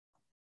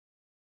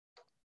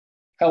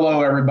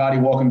Hello, everybody.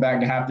 Welcome back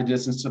to Half the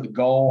Distance to the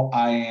Goal.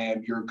 I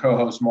am your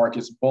co-host,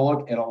 Marcus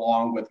Bullock, and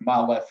along with my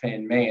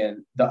left-hand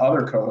man, the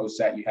other co-host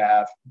that you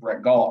have,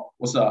 Brett Galt.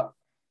 What's up?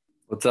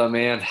 What's up,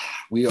 man?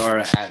 We are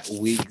at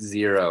week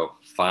 0,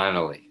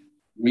 finally.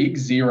 Week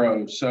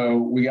 0. So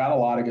we got a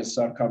lot of good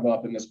stuff coming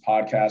up in this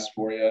podcast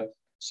for you.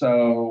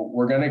 So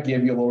we're going to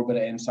give you a little bit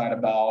of insight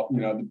about,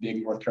 the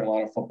big North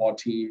Carolina football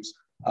teams,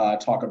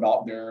 talk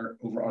about their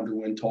over-under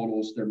win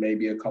totals. There may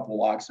be a couple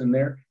locks in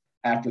there.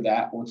 After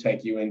that, we'll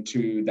take you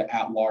into the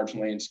at-large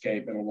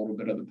landscape and a little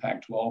bit of the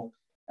Pac-12,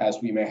 as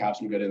we may have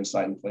some good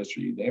insight in place for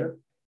you there.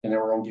 And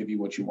then we're going to give you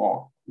what you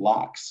want.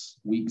 Locks,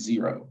 week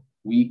 0.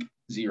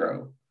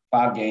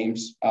 5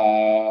 games.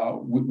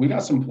 We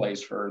got some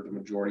plays for the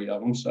majority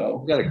of them. So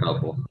we got a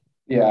couple.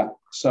 Yeah.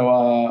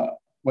 So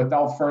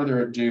without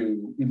further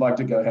ado, we'd like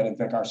to go ahead and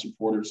thank our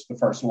supporters. The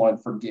first one,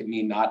 Forget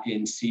Me Not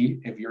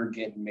NC. If you're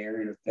getting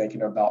married or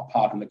thinking about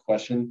popping the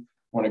question,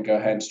 want to go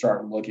ahead and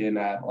start looking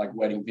at like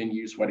wedding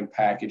venues, wedding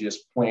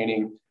packages,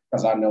 planning,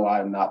 because I know I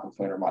am not the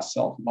planner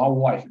myself. My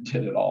wife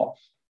did it all.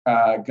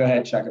 Go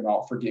ahead, check them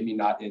out. Forget Me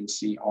Not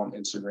NC on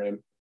Instagram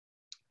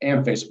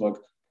and Facebook.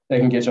 They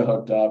can get you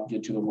hooked up,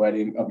 get you the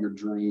wedding of your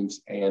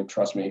dreams. And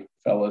trust me,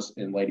 fellas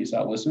and ladies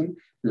that listen,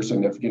 your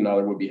significant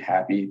other would be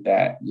happy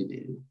that you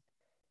did.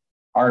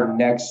 Our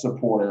next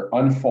supporter,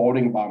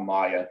 Unfolding by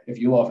Maya. If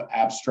you love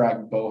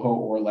abstract, boho,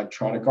 or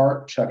electronic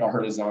art, check out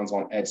her designs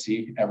on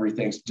Etsy.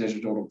 Everything's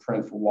digital to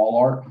print for wall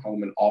art,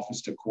 home and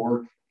office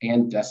decor,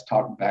 and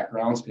desktop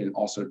backgrounds, and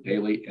also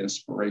daily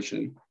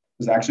inspiration.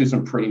 There's actually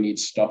some pretty neat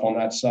stuff on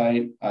that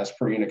site. It's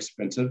pretty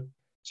inexpensive.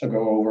 So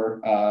go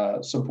over,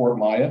 support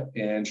Maya,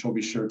 and she'll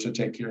be sure to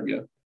take care of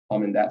you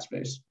in that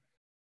space.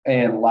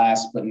 And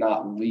last but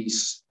not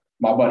least,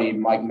 my buddy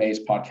Mike May's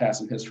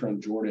podcast and his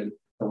friend Jordan,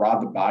 the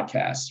Rod the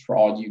Podcast, for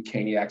all you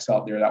Caniacs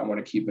out there that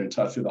want to keep in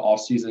touch through the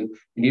off season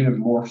and even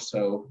more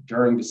so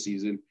during the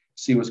season,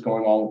 see what's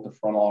going on with the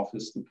front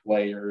office, the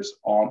players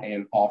on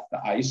and off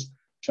the ice.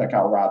 Check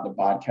out Rod the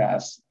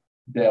Podcast.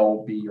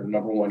 They'll be your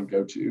number one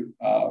go-to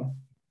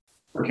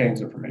for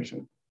Canes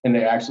information. And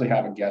they actually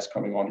have a guest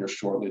coming on here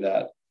shortly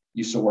that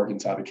used to work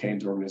inside the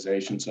Canes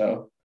organization.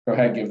 So go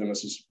ahead, give them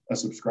a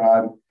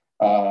subscribe.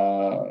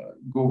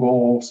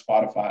 Google,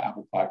 Spotify,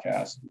 Apple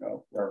Podcasts,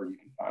 wherever you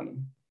can find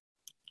them.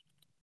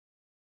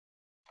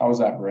 How was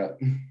that, Brett?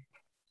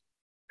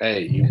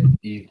 Hey,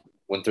 you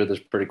went through this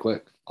pretty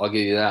quick. I'll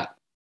give you that.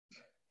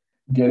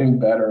 Getting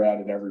better at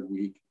it every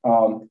week.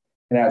 And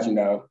as you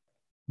know,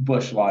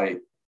 Busch Light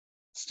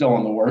still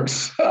in the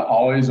works,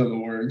 always in the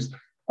works.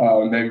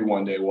 Maybe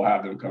one day we'll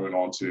have them coming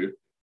on too,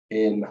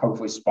 and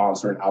hopefully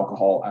sponsoring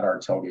alcohol at our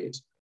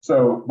tailgates.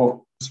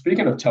 So,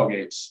 speaking of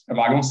tailgates, am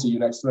I going to see you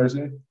next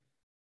Thursday?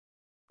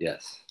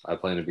 Yes, I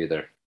plan to be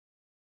there.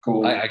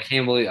 Cool. I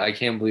can't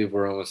believe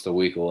we're almost a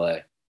week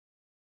away.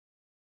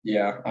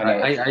 Yeah, I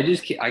know.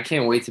 I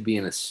can't wait to be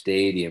in a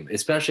stadium,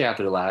 especially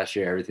after last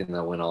year, everything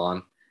that went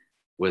on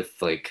with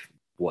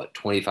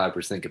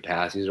 25%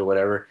 capacities or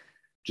whatever.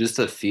 Just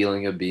the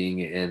feeling of being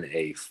in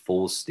a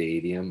full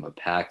stadium, a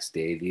packed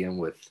stadium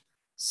with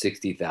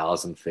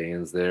 60,000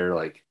 fans there,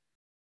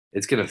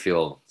 it's gonna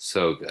feel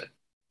so good.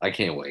 I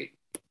can't wait.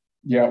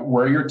 Yeah,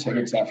 where are your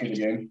tickets after the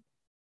game?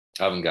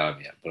 I haven't got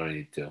them yet, but I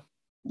need to.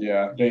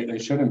 Yeah, they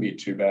shouldn't be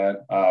too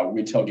bad.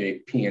 We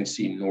tailgate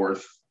PNC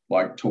North,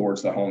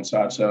 towards the home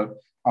side. So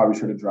I'll be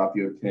sure to drop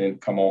you a pin.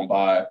 Come on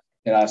by.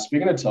 And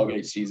speaking of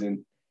tailgate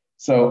season,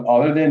 so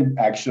other than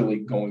actually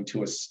going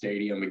to a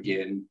stadium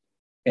again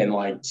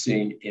and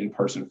seeing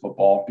in-person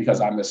football, because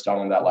I missed out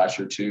on that last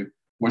year too,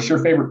 what's your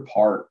favorite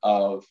part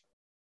of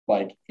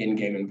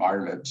in-game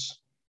environments?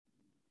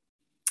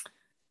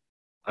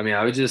 I mean,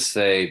 I would just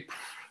say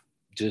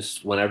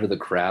just whenever the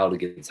crowd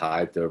gets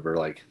hyped over,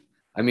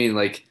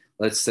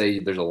 let's say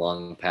there's a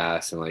long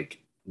pass and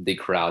the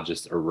crowd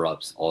just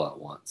erupts all at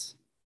once.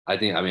 I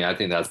think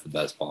that's the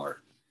best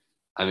part.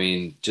 I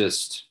mean,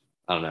 just,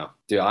 I don't know,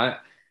 dude,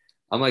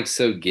 I'm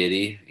so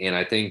giddy, and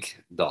I think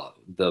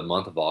the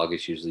month of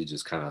August usually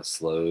just kind of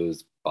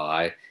slows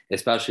by,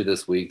 especially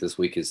this week. This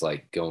week is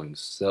going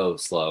so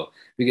slow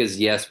because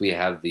yes, we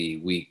have the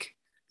week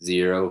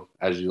 0,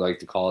 as you like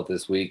to call it,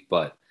 this week,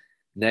 but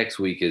next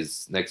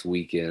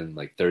weekend,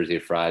 Thursday,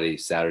 Friday,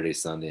 Saturday,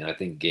 Sunday, and I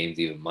think games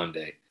even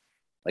Monday.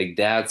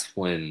 That's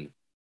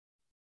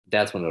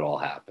when it all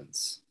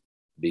happens,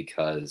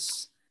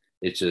 because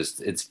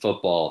it's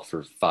football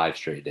for 5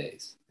 straight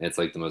days. And it's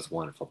the most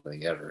wonderful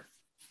thing ever.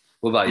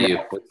 What about you?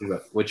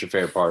 What's your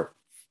favorite part?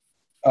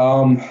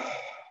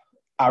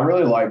 I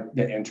really like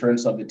the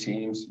entrance of the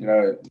teams,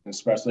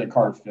 especially at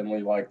Carter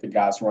Finley, the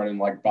guys running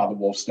by the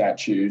wolf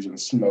statues and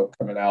smoke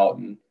coming out.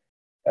 And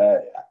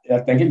I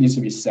think it used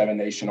to be Seven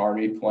Nation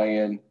Army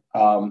playing.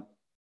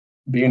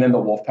 Being in the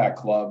Wolfpack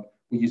Club,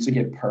 we used to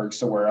get perks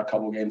to where a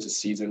couple games a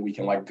season we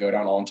can go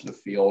down onto the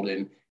field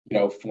and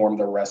form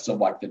the rest of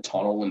the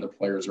tunnel when the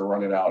players are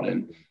running out.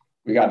 And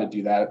we got to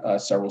do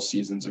that several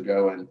seasons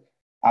ago. And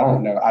I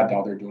don't know, I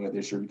doubt they're doing it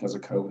this year because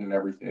of COVID and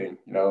everything.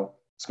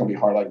 It's going to be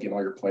hard getting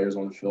all your players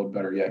on the field.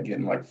 Better yet,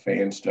 getting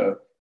fans to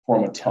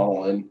form a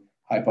tunnel and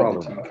hype up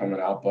the team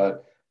coming out.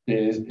 But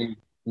It, it's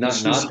Not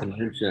just to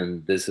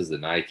mention this is the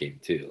night game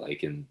too.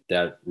 Like, and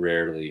that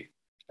rarely,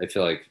 I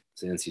feel like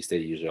NC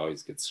State usually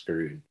always gets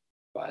screwed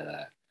by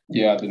that.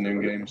 yeah, the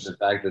noon So games. the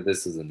fact that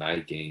this is a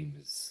night game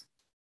is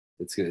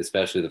it's good,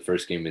 especially the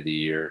first game of the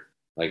year.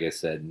 Like I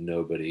said,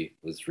 nobody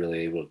was really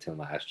able to tell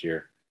last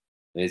year.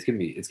 And it's gonna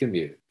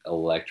be an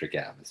electric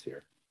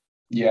atmosphere.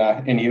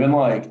 Yeah, and even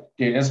like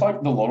dude, it's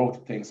like the little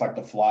things like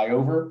the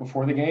flyover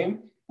before the game,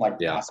 like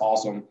Yeah, that's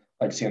awesome.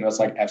 Like seeing those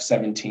like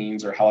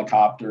F-17s or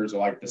helicopters or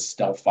like the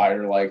stealth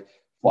fighter like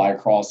fly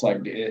across,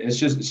 like it's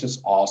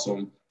just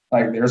awesome.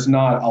 Like there's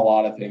not a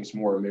lot of things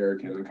more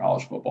American than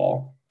college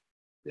football.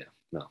 yeah.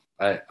 No,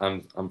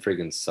 I'm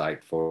freaking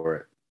psyched for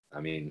it. I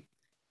mean,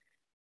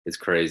 it's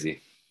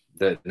crazy.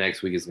 The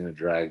next week is gonna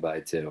drag by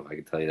too. I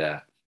can tell you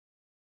that.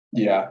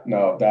 Yeah,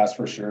 no, that's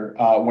for sure.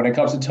 When it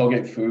comes to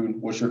tailgate food,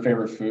 what's your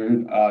favorite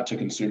food to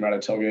consume at a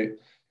tailgate?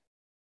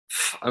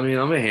 I mean,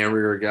 I'm a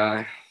hamburger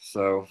guy,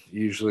 so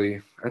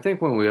usually I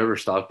think when we ever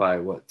stopped by,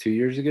 what, 2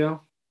 years ago?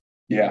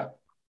 Yeah,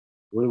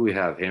 What do we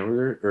have?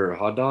 Hamburger or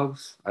hot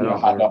dogs? yeah, I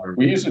hot don't dog. We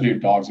remember. used to do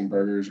dogs and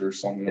burgers or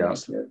something of Yeah. the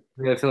sort.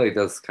 Yeah, I feel like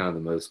that's kind of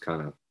the most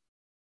kind of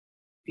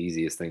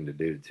easiest thing to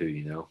do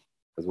too,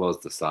 as well as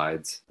the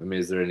sides. I mean,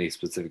 is there any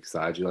specific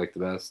sides you like the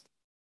best?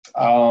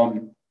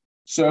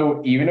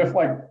 So even if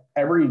like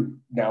every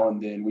now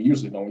and then we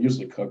usually don't we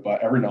usually cook,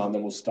 but every now and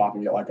then we'll stop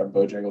and get like a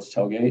Bojangles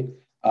tailgate.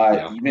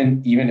 Yeah.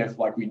 Even if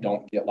like we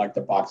don't get like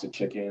the box of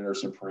chicken or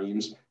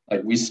Supremes,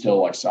 like we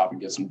still like stop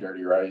and get some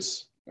dirty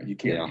rice. Like you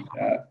can't Yeah. beat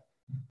that.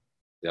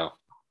 Yeah.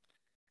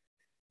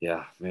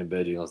 Yeah. Man,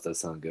 Bojangles does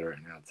sound good right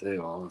now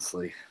too,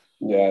 honestly.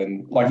 Yeah,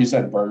 and like you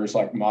said, burgers.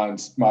 Like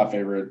mine's my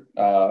favorite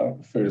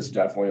food is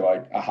definitely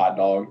like a hot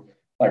dog,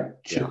 like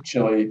Yeah.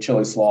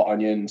 chili slaw,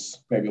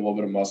 onions, maybe a little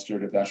bit of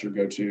mustard if that's your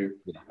go-to.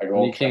 Yeah. Like a I mean,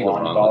 little you can't go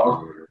Carolina wrong with a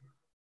dog. burger.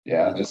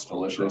 Yeah, You just it's can't go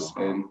delicious.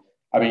 wrong. And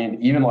I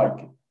mean, even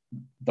like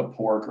the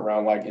pork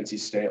around like NC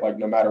State, like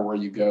no matter where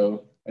you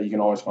go, you can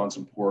always find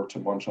some pork to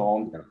munch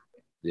on. Yeah.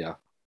 Yeah.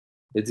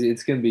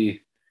 It's gonna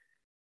be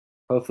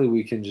hopefully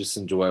we can just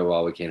enjoy it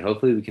while we can.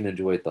 Hopefully we can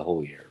enjoy it the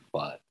whole year,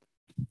 but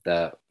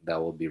that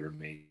will be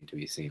remaining to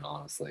be seen,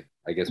 honestly.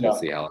 I guess we'll Yeah,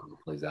 see how it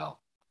plays out.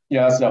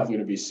 yeah, that's definitely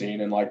to be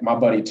seen. And like my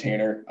buddy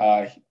Tanner,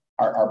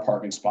 our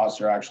parking spots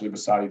are actually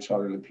beside each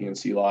other in the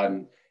PNC lot,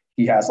 and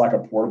he has like a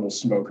portable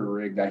smoker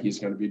rig that he's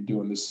going to be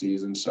doing this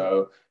season.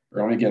 So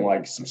we're only getting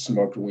like some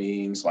smoked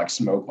wings, like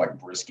smoked like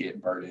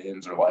brisket, burnt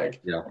ends, or like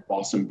Yeah.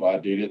 Boston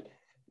butt, dude.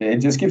 It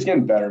just keeps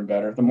getting better and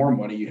better. The more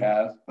money you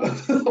have,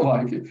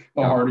 like the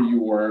Yeah. harder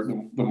you work,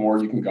 the more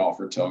you can go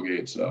for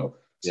tailgate. So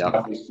it's Yeah.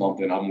 definitely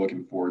something I'm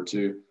looking forward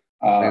to.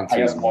 I I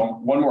guess too.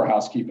 one more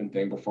housekeeping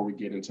thing before we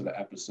get into the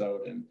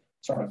episode and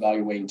start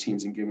evaluating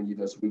teams and giving you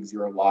those week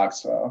zero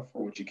locks for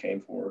what you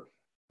came for.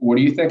 What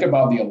do you think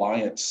about the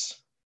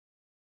alliance?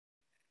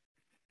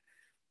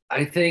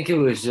 I think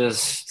it's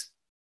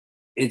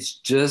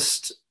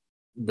just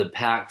the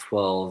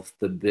Pac-12,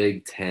 the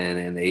Big Ten,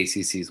 and the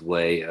ACC's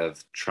way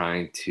of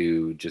trying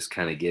to just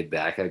kind of get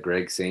back at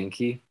Greg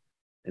Sankey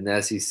and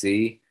the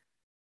SEC.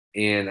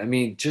 And I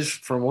mean,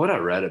 just from what I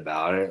read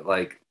about it,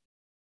 like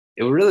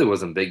it really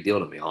wasn't a big deal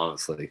to me,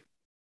 honestly.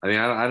 I mean,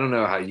 I don't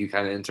know how you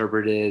kind of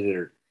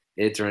interpreted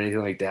it or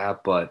anything like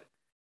that, but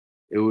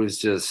it was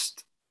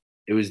just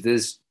it was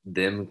this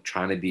them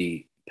trying to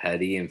be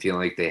petty and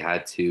feeling like they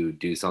had to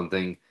do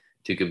something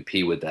to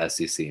compete with the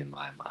SEC in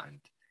my mind.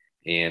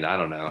 And I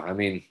don't know. I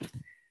mean,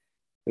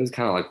 it was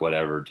kind of like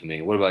whatever to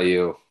me. What about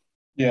you?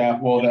 Yeah,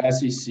 well, the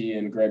SEC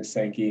and Greg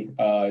Sankey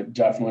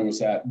definitely was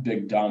that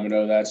big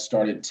domino that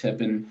started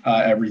tipping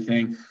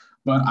everything.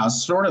 But I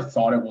sort of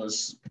thought it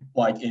was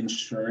like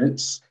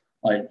insurance,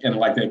 like and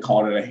like they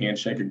called it a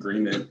handshake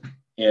agreement.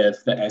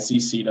 If the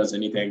SEC does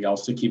anything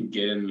else to keep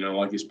getting,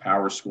 like these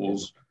power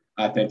schools,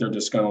 I think they're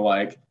just gonna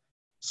like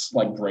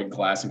break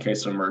glass in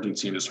case of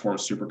emergency and just form a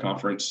super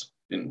conference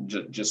and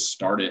just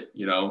start it.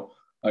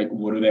 Like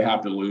what do they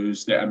have to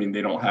lose? I mean,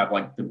 they don't have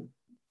like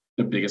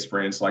the biggest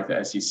brands like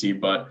the SEC,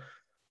 but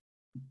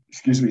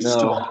excuse me,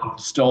 No.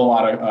 still a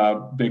lot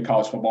of big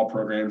college football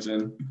programs.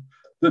 And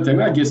the thing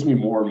that gets me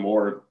more and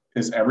more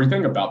is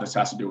everything about this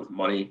has to do with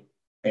money.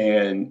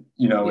 And,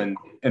 Yeah.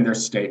 in their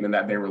statement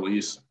that they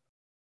release,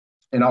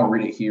 and I'll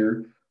read it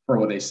here for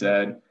what they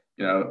said,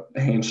 a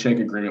handshake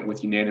agreement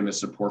with unanimous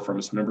support from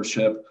its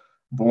membership,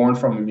 born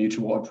from a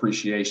mutual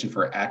appreciation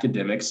for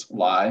academics,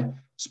 lie,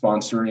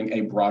 sponsoring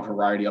a broad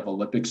variety of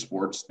Olympic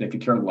sports. They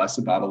could care less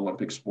about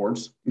Olympic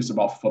sports. It's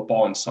about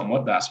football and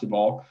somewhat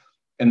basketball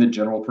and the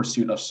general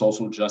pursuit of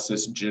social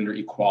justice, gender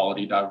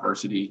equality,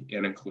 diversity,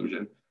 and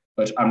inclusion.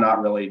 Which I'm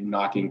not really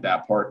knocking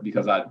that part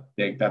because I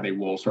think that they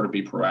will sort of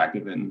be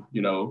proactive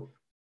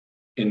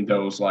in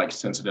those like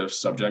sensitive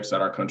subjects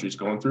that our country's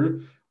going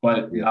through.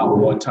 But Yeah. not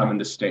one time in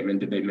this statement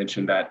did they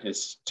mention that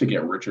it's to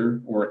get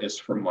richer or it's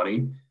for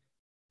money.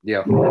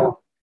 Yeah.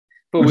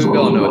 But we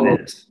all know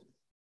it is.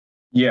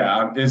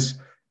 Yeah, it's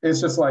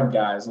just like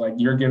guys, like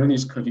you're giving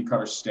these cookie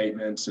cutter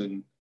statements,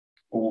 and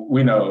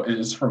we know it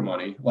is for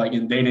money. Like,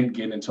 and they didn't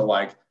get into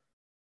like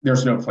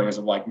there's no plans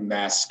of like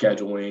mass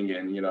scheduling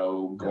and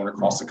going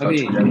across the I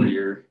country mean, every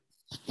year.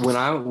 when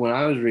I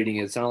was reading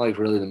it, it sounded like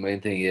really the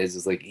main thing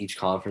is like each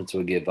conference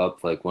would give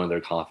up like one of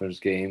their conference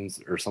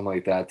games or something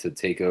like that to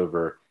take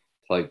over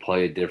to like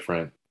play a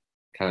different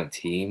kind of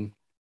team.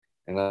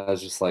 And I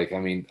was just like, I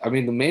mean,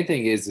 the main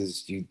thing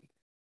is you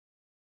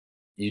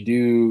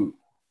do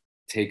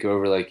take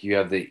over like you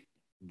have the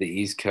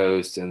East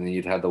Coast and then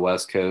you'd have the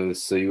West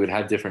Coast, so you would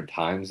have different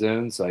time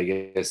zones. So I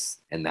guess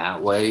in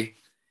that way,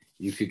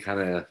 you could kind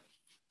of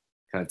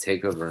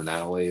take over in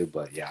that way.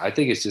 But yeah, I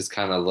think it's just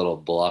kind of a little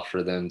bluff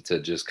for them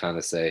to just kind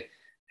of say,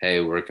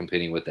 "Hey, we're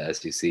competing with the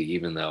SEC,"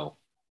 even though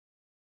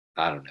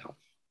I don't know.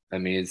 I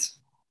mean,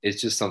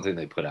 it's just something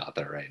they put out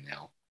there right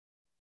now.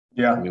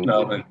 I Yeah, mean,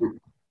 no, and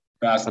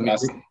that's I mean,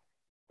 that's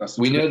that's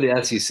the we truth. know the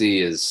SEC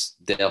is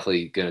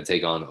definitely going to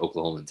take on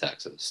Oklahoma and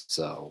Texas.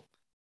 So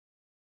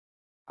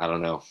I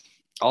don't know.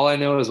 All I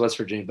know is West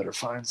Virginia better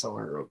find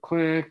somewhere real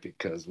quick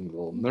because I'm a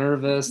little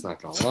nervous.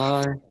 Not gonna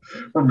lie.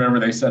 Remember,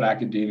 they said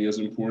academia is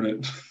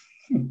important.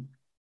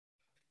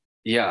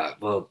 Yeah,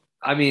 well,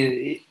 I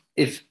mean,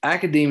 if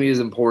academia is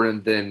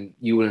important, then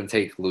you wouldn't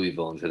take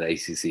Louisville into the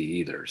ACC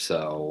either.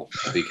 So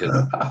because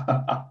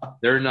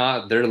they're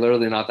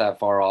literally not that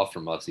far off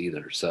from us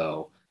either.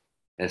 So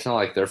it's not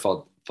like their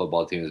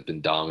football team has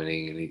been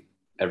dominating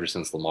ever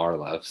since Lamar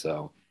left.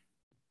 So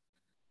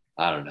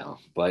I don't know,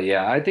 but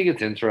yeah, I think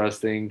it's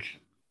interesting.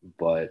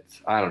 But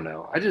I don't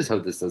know. I just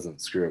hope this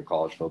doesn't screw up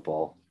college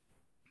football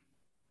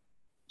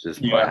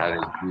just by Yeah,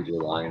 having huge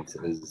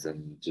alliances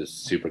and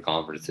just super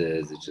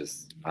conferences. It's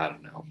just I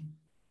don't know.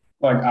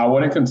 like I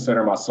wouldn't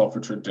consider myself a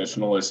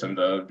traditionalist in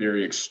the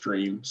very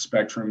extreme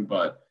spectrum,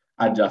 but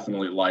I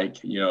definitely like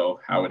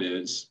how it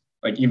is.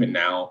 Like even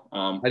now,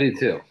 I do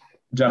too.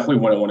 definitely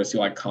wouldn't want to see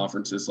like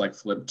conferences like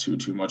flip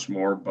too much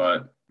more,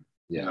 but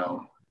you Yeah,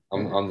 know,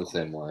 I'm the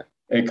same way.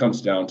 it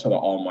comes down to the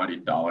almighty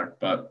dollar.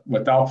 But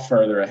without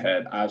further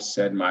ahead, I've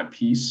said my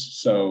piece.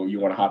 So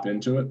you want to hop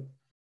into it?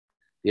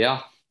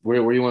 Yeah. Where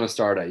do you want to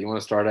start at? You want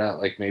to start at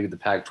like maybe the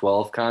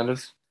Pac-12 kind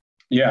of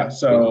Yeah. go for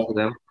So,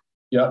 them?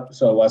 yep.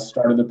 So let's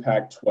start at the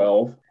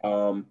Pac-12.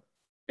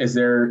 Is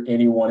there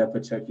anyone in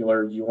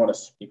particular you want to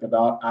speak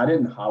about? I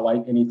didn't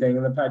highlight anything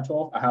in the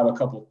Pac-12. I have a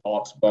couple of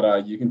thoughts,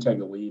 but you can take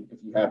the lead if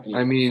you have any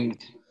I mean,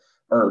 questions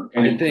or I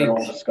any think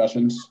general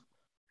discussions.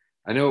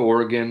 I know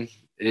Oregon.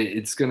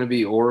 It's going to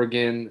be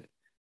Oregon,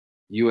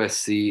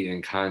 USC,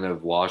 and kind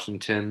of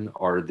Washington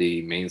are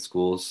the main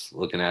schools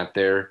looking at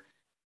there.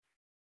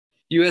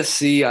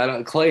 USC, I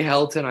don't Clay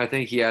Helton, I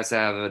think he has to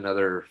have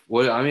another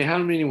what I mean, how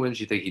many wins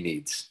do you think he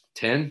needs?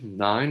 10,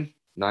 9,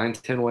 9,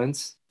 10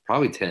 wins?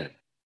 Probably 10.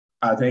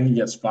 I think he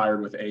gets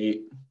fired with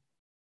 8.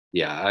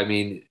 Yeah, I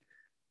mean,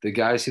 the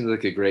guy seems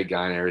like a great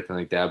guy and everything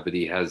like that, but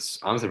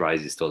I'm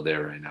surprised he's still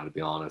there right now, to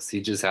be honest. He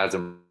just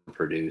hasn't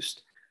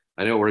produced.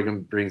 I know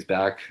Oregon brings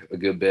back a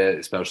good bit,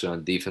 especially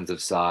on the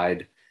defensive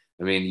side.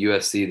 I mean,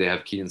 USC, they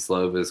have Keaton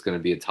Slovis going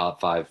to be a top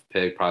 5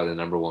 pick, probably the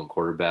number 1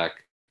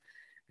 quarterback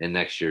in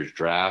next year's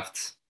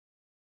draft.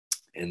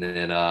 And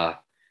then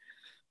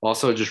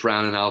also just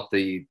rounding out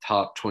the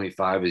top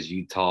 25 is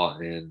Utah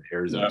and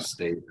Arizona Yeah.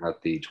 State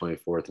at the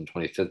 24th and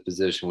 25th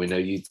position. We know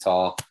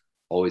Utah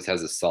always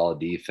has a solid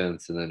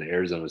defense, and then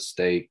Arizona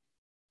State,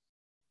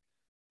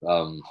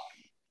 um,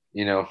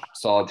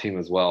 solid team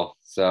as well.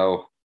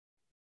 So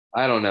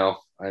I don't know.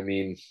 I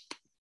mean,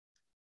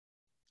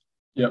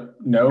 Yep.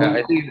 yeah, No.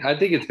 I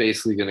think it's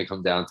basically going to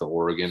come down to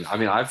Oregon. I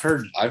mean, I've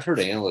heard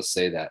analysts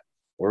say that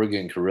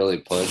Oregon could really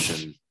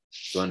push and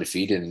go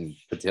undefeated and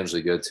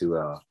potentially go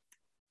to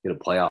get a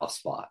playoff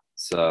spot.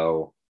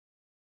 So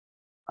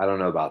I don't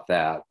know about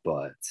that,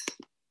 but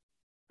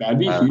That'd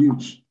be uh,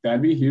 huge.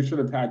 That'd be huge for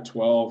the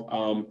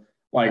Pac-12.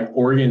 Like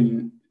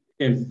Oregon,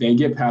 if they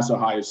get past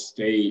Ohio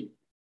State,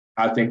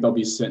 I think they'll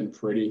be sitting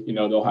pretty.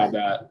 They'll have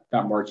that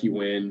marquee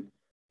win,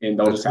 and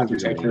they'll that's just have going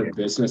to to be the take one care of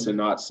game. business and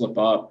not slip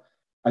up.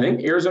 I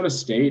think Arizona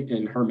State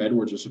and Herm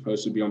Edwards are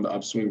supposed to be on the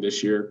upswing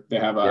this year. They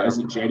have, Yeah, is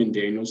it Jaden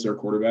Daniels, their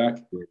quarterback?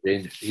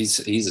 he's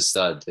a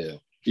stud too.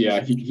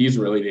 Yeah, he's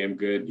really damn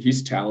good.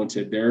 He's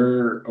talented.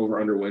 Their over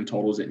under win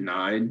totals at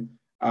 9.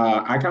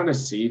 I kind of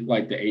see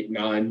like the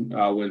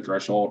 8-9 win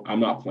threshold.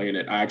 I'm not playing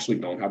it. I actually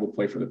don't have a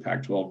play for the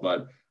Pac-12,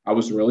 but I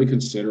was really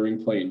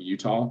considering playing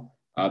Utah.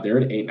 They're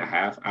at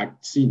 8.5. I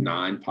see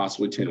 9,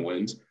 possibly 10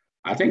 wins.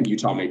 I think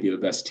Utah may be the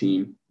best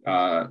team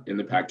in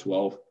the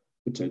Pac-12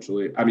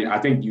 potentially. I mean, I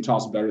think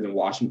Utah's better than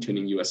Washington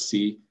and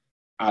USC.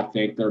 I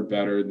think they're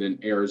better than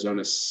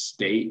Arizona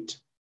State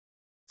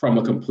from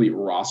a complete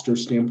roster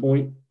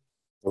standpoint.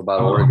 What about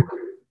Um, Oregon?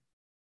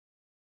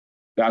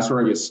 that's where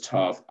it gets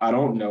tough. I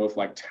don't know if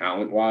like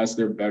talent wise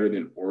they're better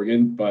than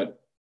Oregon,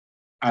 but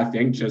I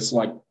think just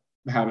like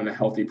having a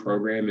healthy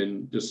program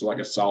and just like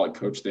a solid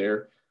coach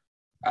there,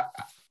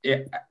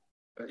 it,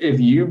 if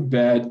you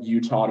bet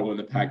Utah to win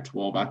the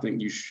Pac-12, I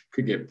think you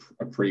could get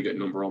a pretty good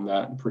number on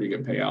that, pretty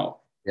good payout,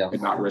 Yeah,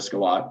 and not risk a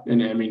lot.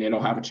 And I mean, it'll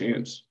have a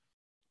chance.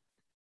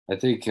 I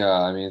think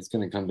I mean it's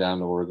going to come down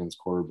to Oregon's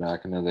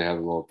quarterback. I know they have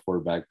a little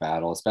quarterback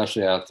battle,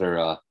 especially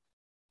after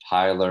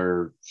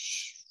Tyler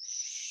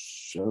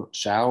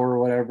Shower or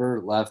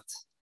whatever left.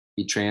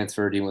 He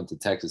transferred. He went to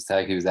Texas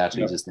Tech. He was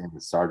actually Yep. just named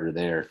the starter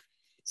there.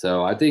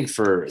 So I think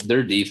for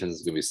their defense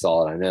is going to be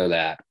solid. I know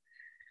that.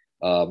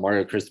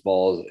 Mario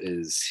Cristobal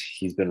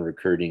he's been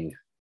recruiting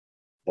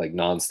like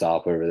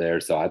nonstop over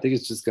there. So I think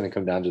it's just going to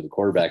come down to the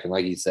quarterback. And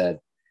like you said,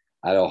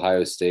 at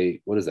Ohio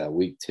State, what is that,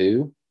 week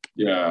 2?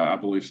 Yeah, I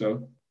believe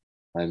so.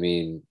 I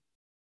mean,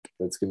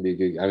 that's going to be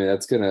good. I mean,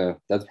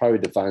 that's probably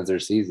defines their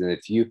season.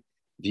 If you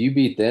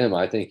beat them,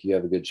 I think you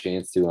have a good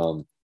chance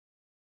to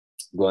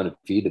go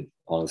undefeated,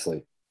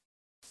 honestly.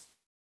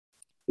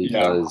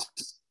 Yeah.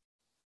 Because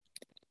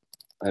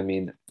I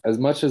mean, as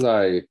much as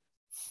I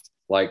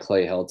like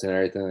Clay Helton and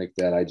everything like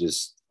that,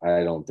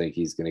 I don't think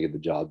he's going to get the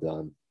job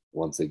done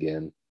once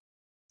again.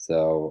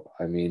 So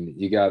I mean,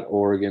 you got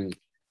Oregon.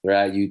 They're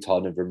at Utah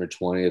November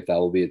 20th. That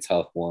will be a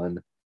tough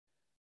one.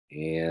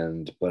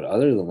 But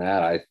other than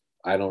that,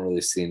 I don't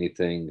really see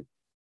anything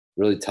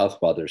really tough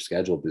about their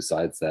schedule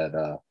besides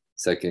that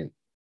second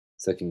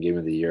game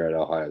of the year at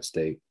Ohio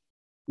State.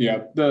 Yeah,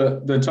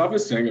 the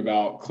toughest thing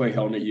about Clay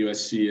Helton at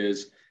USC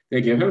is they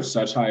give him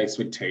such high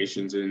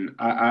expectations, and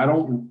I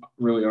don't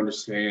really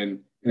understand.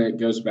 And it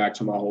goes back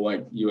to my whole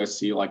like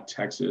USC, like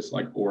Texas,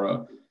 like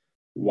aura.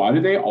 Why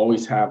do they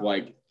always have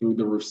like through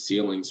the roof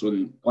ceilings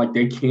when like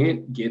they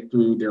can't get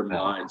through their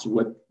No, minds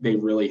what they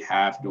really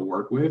have to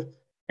work with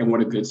and what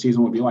a good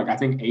season would be like? I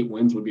think 8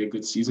 wins would be a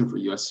good season for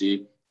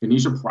USC, and he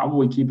should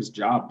probably keep his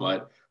job.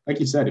 But like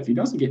you said, if he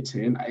doesn't get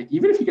 10,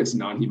 even if he gets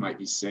 9, he might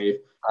be safe.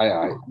 yeah,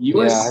 I mean,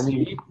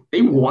 USC,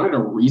 they wanted a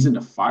reason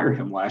to fire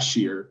him last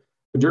year.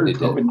 But during they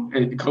did. COVID,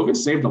 and COVID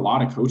saved a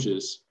lot of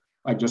coaches,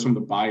 like just from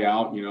the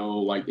buyout,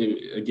 like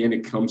again,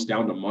 it comes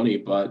down to money.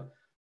 But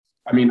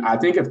I mean, I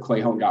think if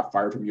Clay Helton got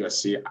fired from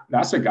USC,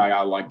 that's a guy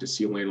I like to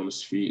see land on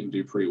his feet and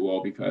do pretty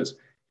well because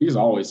he's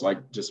always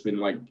like just been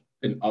like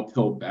an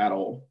uphill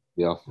battle,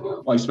 Yeah.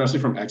 like especially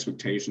from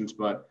expectations.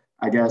 But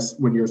I guess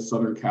when you're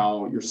Southern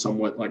Cal, you're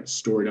somewhat like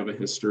storied of a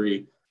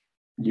history.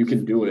 You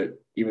can do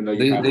it, even though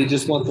you have They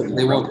just want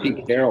they want record.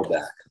 Pete Carroll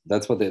back.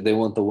 That's what they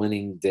want, the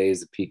winning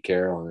days of Pete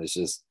Carroll, and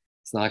it's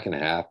not going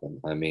to happen.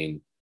 I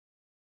mean,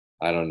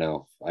 I don't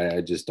know.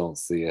 I just don't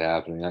see it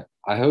happening.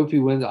 I hope he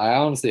wins. I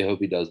honestly hope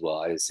he does well.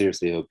 I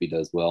seriously hope he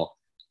does well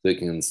so he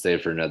can stay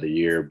for another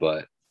year.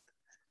 But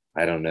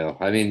I don't know.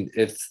 I mean,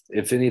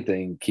 if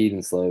anything, Keaton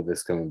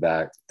Slovis coming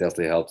back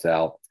definitely helps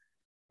out.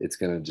 It's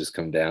going to just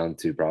come down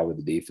to probably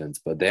the defense,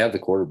 but they have the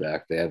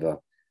quarterback. They have a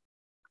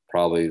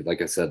probably,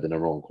 like I said, the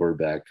number one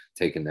quarterback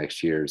taken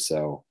next year.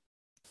 So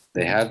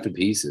they have the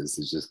pieces.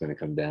 It's just going to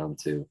come down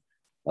to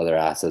other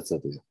assets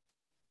of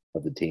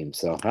the team.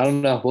 So I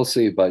don't know. We'll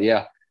see. But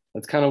yeah,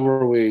 that's kind of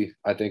where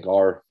I think,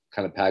 are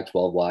kind of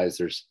Pac-12 wise.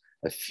 There's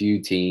a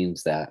few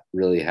teams that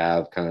really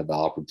have kind of the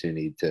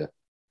opportunity to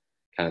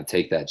kind of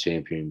take that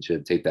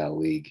championship, take that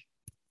league.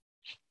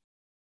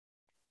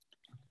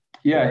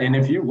 Yeah, and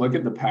if you look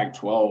at the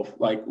Pac-12,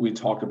 like we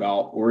talked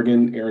about,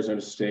 Oregon,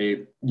 Arizona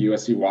State,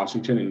 USC,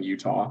 Washington, and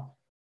Utah,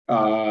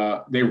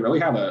 they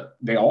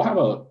all have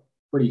a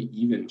pretty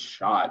even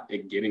shot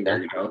at getting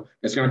there.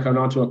 It's going to come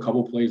down to a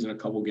couple plays in a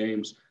couple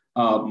games,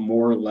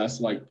 more or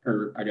less like,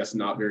 or I guess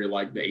not very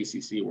like the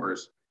ACC,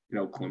 whereas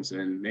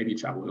Clemson, maybe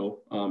Chapel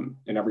Hill,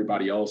 and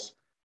everybody else.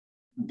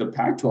 The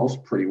Pac-12 is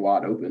pretty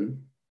wide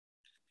open.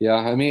 Yeah,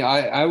 I mean,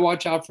 I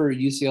watch out for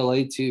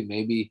UCLA too.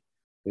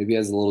 Maybe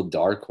as a little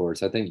dark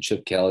horse. I think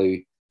Chip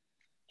Kelly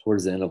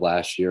towards the end of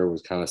last year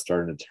was kind of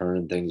starting to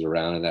turn things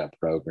around in that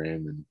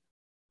program. And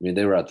I mean,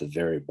 they were at the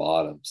very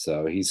bottom.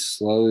 So he's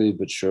slowly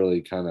but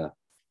surely kind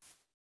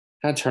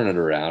of turn it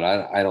around.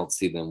 I don't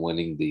see them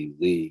winning the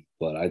league,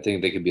 but I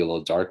think they could be a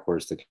little dark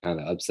horse to kind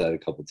of upset a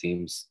couple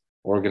teams.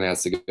 Oregon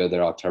has to go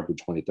there October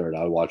 23rd.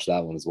 I would watch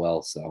that one as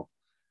well. So,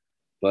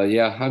 but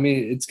yeah, I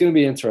mean, it's going to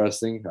be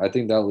interesting. I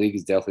think that league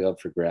is definitely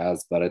up for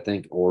grabs, but I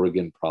think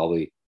Oregon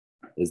probably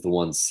is the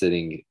one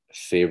sitting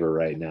favor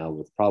right now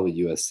with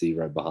probably USC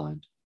right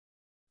behind.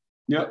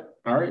 Yep.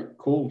 All right,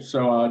 cool.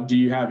 So do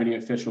you have any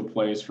official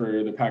plays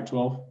for the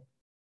Pac-12?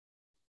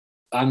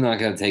 I'm not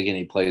going to take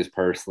any plays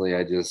personally.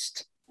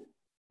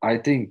 I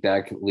think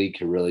that league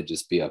could really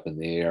just be up in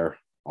the air.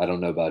 I don't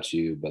know about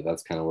you, but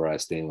that's kind of where I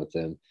stand with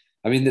them.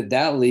 I mean,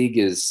 that league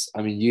is,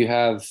 I mean, you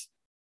have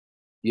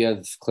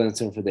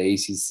Clemson for the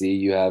ACC,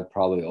 you have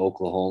probably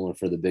Oklahoma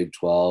for the Big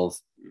 12,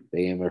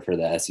 Bama for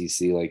the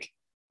SEC. Like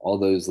all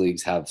those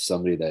leagues have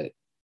somebody that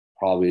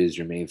probably is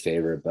your main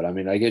favorite. But I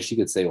mean, I guess you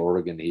could say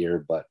Oregon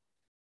here, but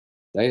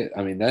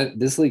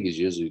this league is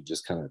usually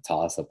just kind of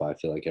toss up, I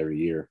feel like, every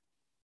year.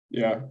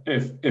 Yeah.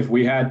 If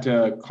we had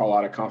to call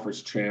out a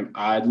conference champ,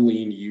 I'd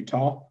lean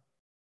Utah.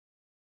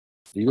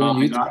 You go in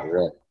Utah, Not,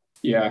 right?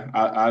 yeah,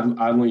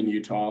 I'd lean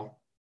Utah.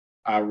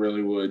 I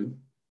really would.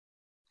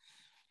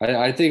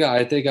 I think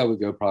I would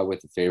go probably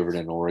with the favorite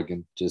in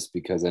Oregon just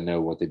because I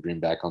know what they bring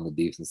back on the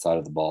defense side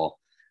of the ball.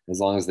 As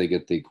long as they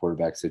get the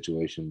quarterback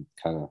situation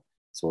kind of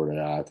sorted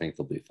out, I think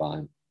they'll be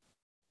fine.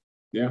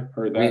 Yeah,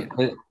 heard I that.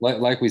 mean,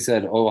 like we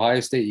said, Ohio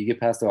State, you get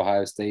past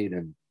Ohio State,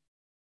 and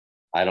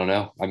I don't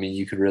know. I mean,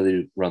 you could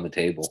really run the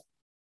table.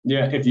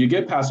 Yeah, if you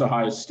get past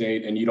Ohio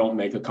State and you don't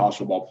make the college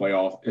football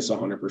playoff, it's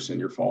 100%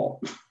 your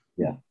fault.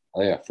 Yeah.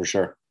 Oh, yeah, for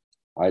sure.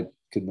 I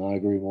could not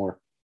agree more.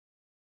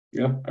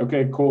 Yeah.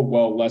 Okay. Cool.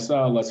 Well, let's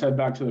head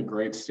back to the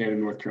great state of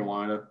North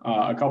Carolina.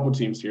 A couple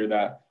teams here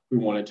that we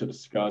wanted to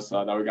discuss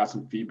that we got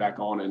some feedback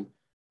on, and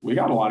we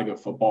got a lot of good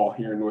football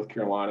here in North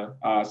Carolina.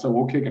 So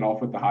we'll kick it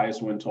off with the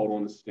highest win total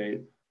in the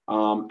state.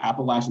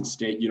 Appalachian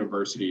State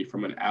University,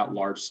 from an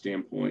at-large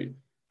standpoint,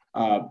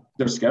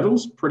 their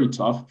schedule's pretty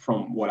tough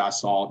from what I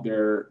saw.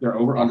 Their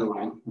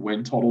over/under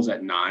win totals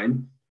at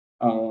 9.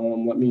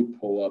 Let me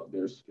pull up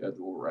their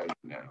schedule right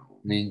now.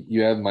 I mean,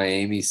 you have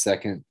Miami's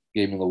second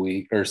game of the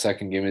week or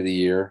second game of the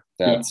year.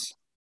 That's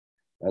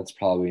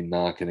probably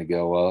not going to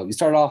go well. You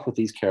start off with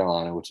East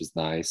Carolina, which is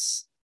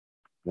nice.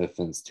 No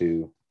offense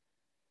to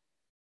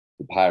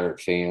the Pirate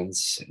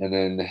fans. And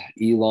then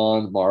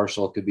Elon,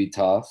 Marshall could be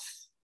tough.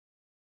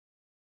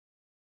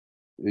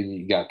 Then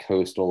you got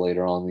Coastal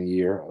later on in the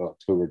year,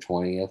 October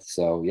 20th.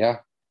 So, yeah,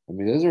 I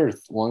mean, those are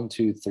 1,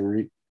 2,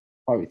 3,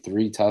 probably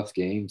 3 tough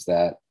games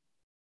that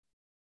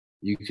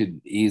you could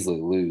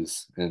easily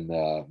lose in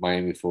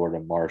Miami, Florida,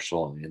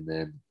 Marshall, and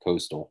then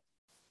Coastal.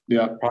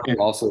 Yeah. Probably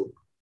also,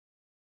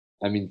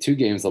 I mean, 2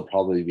 games they'll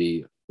probably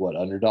be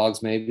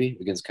underdogs maybe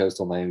against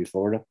Coastal, Miami,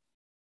 Florida.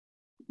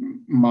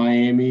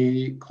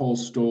 Miami,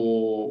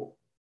 Coastal,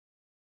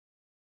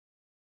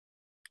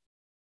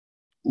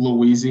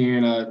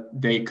 Louisiana,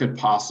 they could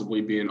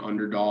possibly be an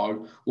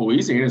underdog.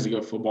 Louisiana is a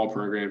good football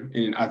program,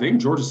 and I think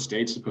Georgia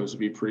State's supposed to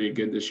be pretty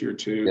good this year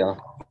too. Yeah.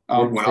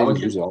 When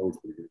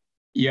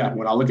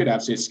I look at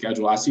App State's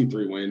schedule, I see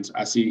 3 wins.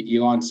 I see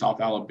Elon, South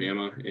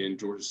Alabama, and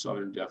Georgia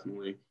Southern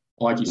definitely.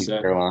 Like you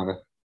said, Carolina.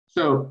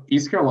 So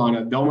East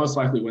Carolina, they'll most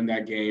likely win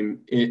that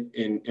game.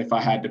 And if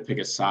I had to pick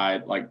a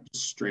side, like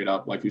straight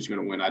up, like who's going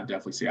to win, I'd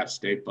definitely say App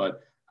State.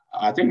 But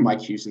I think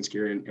Mike Houston's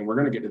gearing, and we're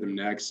going to get to them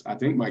next. I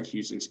think Mike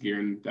Houston's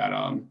gearing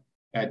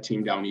that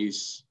team down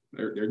east.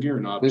 They're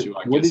gearing up to.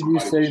 What did you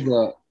say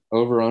the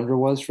over under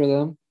was for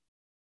them?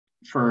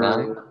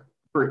 For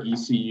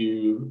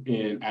ECU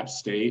and App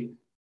State.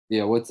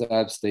 Yeah, what's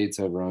App State's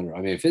over under? I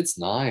mean, if it's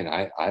 9,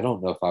 I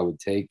don't know if I would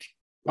take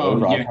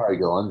over. I'd probably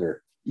go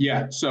under.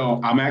 Yeah,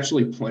 so I'm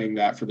actually playing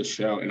that for the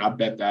show, and I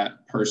bet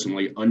that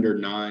personally under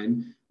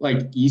 9.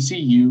 Like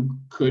ECU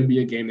could be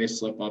a game they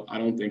slip up. I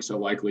don't think so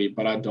likely,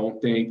 but I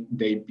don't think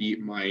they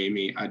beat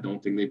Miami. I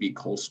don't think they beat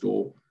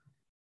Coastal.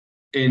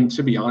 And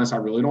to be honest, I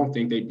really don't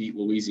think they beat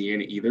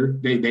Louisiana either.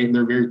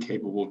 They're very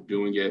capable of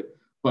doing it,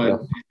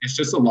 but it's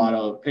just a lot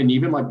of, and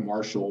even like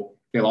Marshall,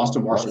 they lost to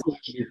Marshall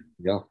last year.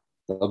 Yeah,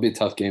 that'll be a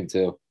tough game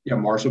too. Yeah,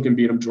 Marshall can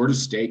beat them. Georgia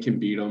State can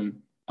beat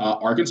them.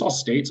 Arkansas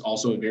State's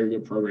also a very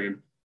good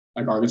program.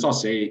 Like Arkansas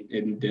State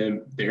and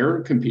them, they're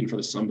competing for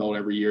the Sun Belt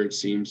every year, it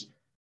seems.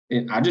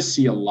 And I just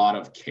see a lot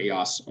of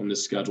chaos on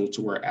this schedule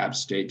to where App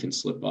State can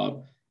slip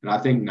up. And I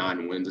think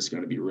 9 wins is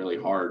going to be really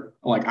hard.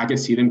 Like I could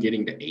see them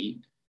getting to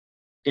 8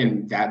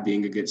 and that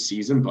being a good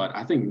season, but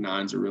I think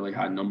 9's a really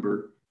high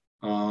number.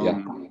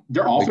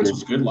 Their offense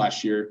was good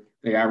last year.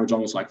 They averaged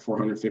almost like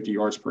 450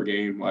 yards per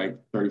game, like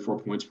 34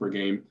 points per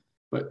game.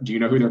 But do you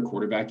know who their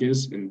quarterback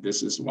is? And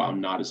this is why I'm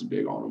not as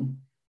big on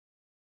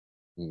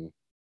them.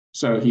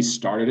 So he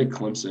started at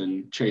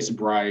Clemson, Chase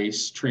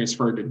Bryce,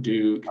 transferred to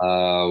Duke.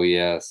 Oh,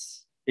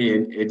 yes.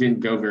 And it didn't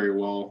go very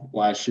well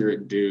last year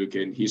at Duke,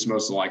 and he's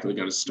most likely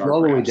going to start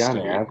all the way down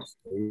to App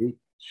State.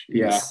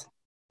 Yeah.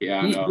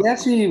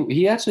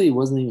 He actually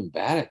wasn't even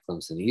bad at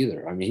Clemson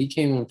either. I mean, he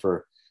came in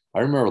I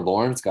remember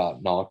Lawrence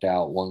got knocked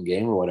out one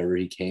game or whatever.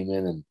 He came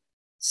in and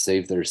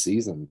saved their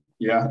season.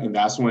 Yeah, and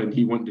that's when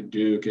he went to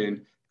Duke,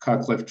 and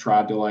Cutcliffe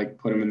tried to like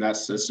put him in that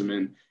system,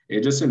 and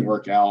it just didn't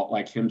work out.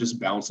 Like him just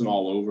bouncing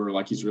all over.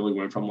 Like he's really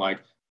went from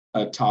like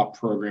a top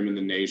program in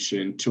the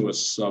nation to a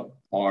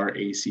subpar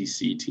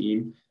ACC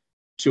team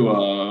to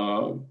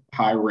a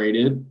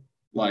high-rated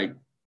like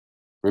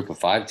Group of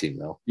 5 team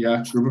though.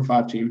 Yeah, Group of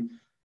 5 team.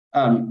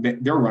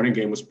 Their running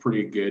game was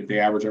pretty good. They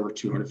averaged over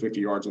 250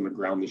 yards on the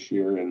ground this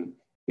year, and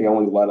they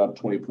only let up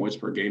 20 points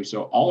per game.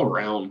 So all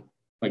around,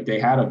 like they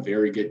had a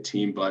very good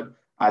team, but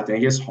I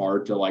think it's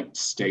hard to like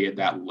stay at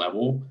that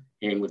level.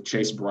 And with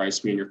Chase Bryce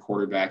being your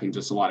quarterback and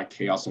just a lot of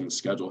chaos on the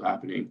schedule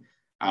happening,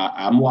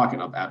 I'm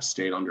locking up App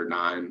State under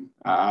 9.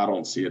 I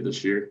don't see it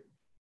this year.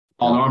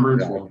 Although I'm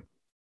rooting for them.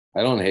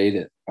 I don't hate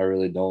it. I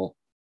really don't.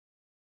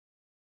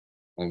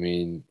 I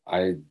mean,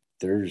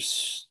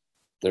 there's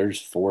 4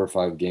 or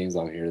 5 games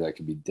on here that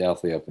could be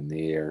definitely up in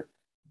the air.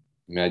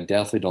 I mean, I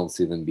definitely don't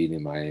see them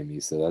beating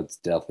Miami, so that's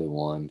definitely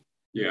one.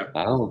 Yeah.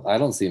 I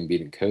don't see them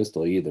beating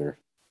Coastal either,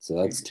 so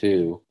that's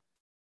 2.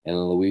 And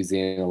then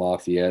Louisiana,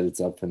 Lafayette, it's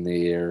up in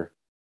the air.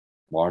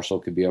 Marshall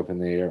could be up in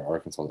the air.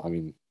 Arkansas. I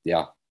mean,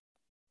 yeah.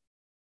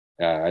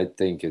 I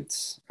think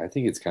it's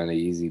kind of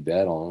easy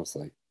bet,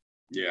 honestly.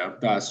 Yeah,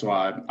 that's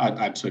why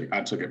I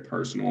took it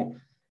personal.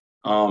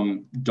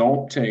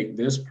 Don't take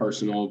this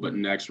personal, but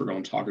next we're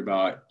going to talk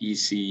about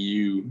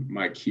ECU,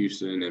 Mike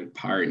Houston, and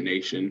Pirate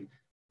Nation.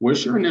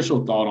 What's your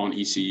initial thought on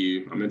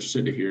ECU? I'm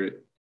interested to hear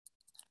it.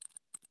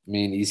 I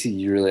mean,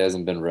 ECU really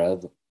hasn't been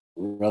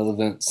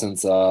relevant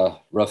since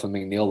Ruffin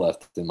McNeil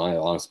left, in my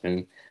honest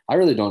opinion. I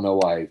really don't know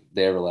why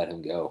they ever let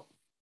him go,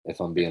 if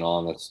I'm being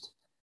honest.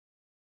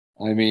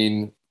 I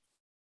mean,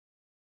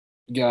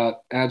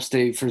 Got App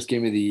State first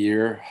game of the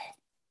year.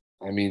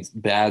 I mean,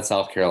 bad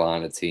South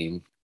Carolina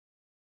team.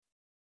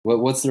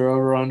 What's their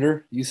over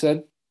under? You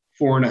said?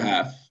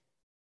 4.5.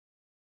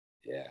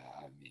 Yeah,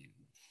 I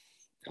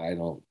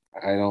mean,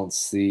 I don't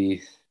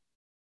see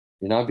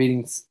you're not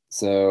beating.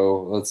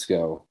 So let's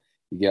go.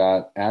 You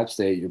got App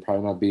State. You're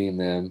probably not beating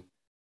them.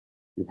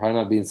 You're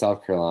probably not beating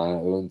South Carolina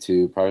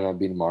 0-2. Probably not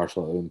beating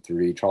Marshall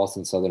 0-3.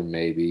 Charleston Southern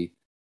maybe.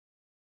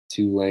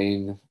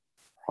 Tulane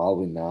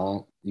probably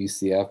not.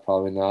 UCF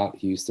probably not.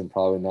 Houston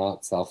probably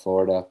not. South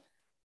Florida.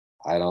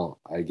 I don't.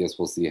 I guess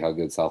we'll see how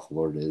good South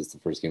Florida is the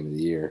first game of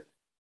the year.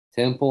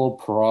 Temple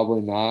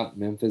probably not.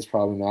 Memphis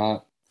probably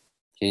not.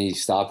 Can you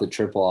stop the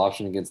triple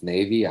option against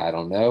Navy? I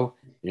don't know.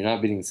 You're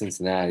not beating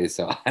Cincinnati,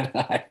 so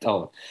I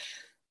don't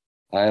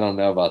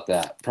know about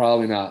that.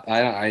 Probably not.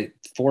 I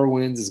 4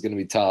 wins is going to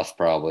be tough.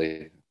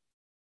 Probably.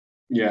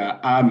 Yeah,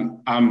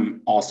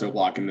 I'm also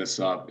locking this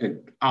up, and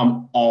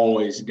I'm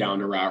always down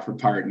to ride for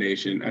Pirate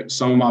Nation.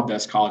 Some of my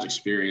best college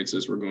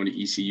experiences were going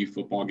to ECU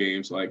football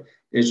games. Like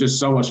it's just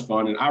so much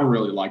fun, and I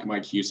really like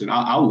Mike Houston.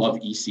 I love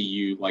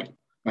ECU, like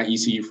my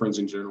ECU friends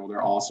in general.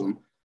 They're awesome.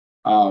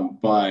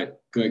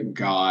 But good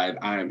God,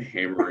 I am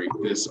hammering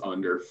this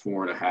under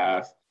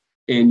 4.5.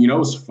 And you know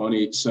what's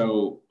funny?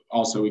 So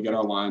also we get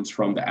our lines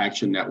from the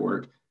Action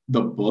Network.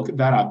 The book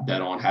that I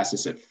bet on has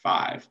this at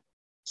 5.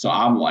 So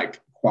I'm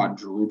like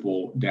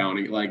quadruple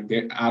downing. Like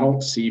I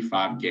don't see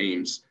 5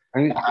 games. I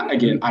mean,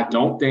 Again, I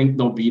don't think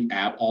they'll beat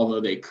App,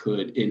 although they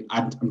could. And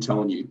I'm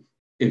telling you,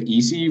 if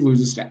ECU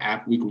loses to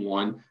App week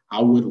 1,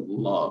 I would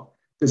love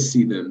to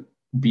see them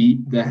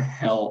beat the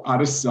hell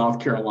out of South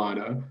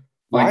Carolina.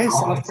 why Like is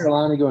South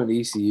Carolina going to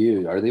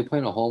ECU? Are they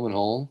playing a home and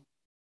home?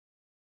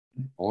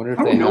 I wonder if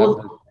I they don't have know.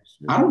 that this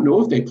I year. don't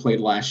know if they played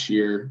last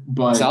year,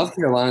 but South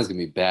Carolina's going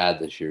to be bad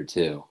this year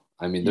too.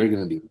 I mean, they're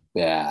going to be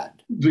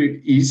bad.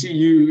 the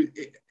ECU,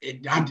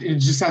 it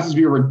just has to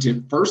be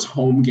a first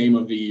home game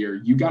of the year.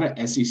 You got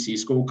an SEC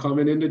school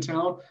coming into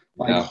town.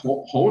 Like Yeah.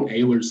 Holton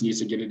Ahlers needs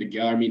to get it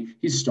together. I mean,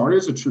 he started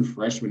as a true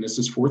freshman. This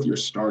is his 4th year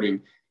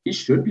starting. He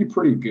should be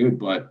pretty good,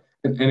 but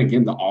and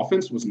again, the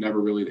offense was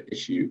never really the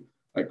issue.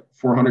 Like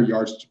 400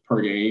 yards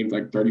per game,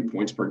 like 30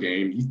 points per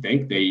game. You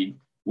think they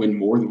win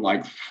more than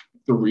like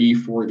 3,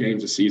 4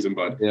 games a season,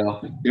 but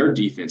Yeah. their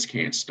defense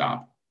can't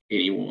stop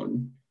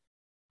anyone.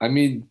 I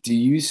mean, do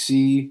you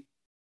see?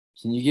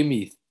 Can you give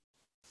me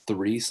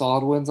 3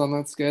 solid wins on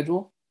that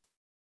schedule?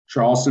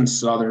 Charleston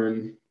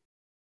Southern,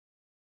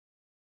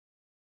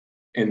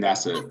 and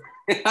that's it.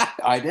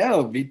 I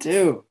know, me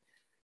too.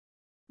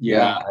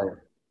 Yeah, Yeah,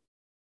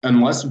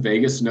 unless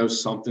Vegas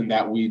knows something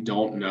that we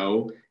don't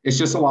know, it's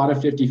just a lot of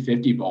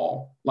 50-50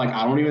 ball. Like,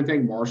 I don't even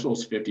think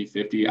Marshall's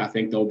 50-50. I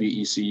think they'll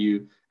be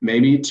ECU,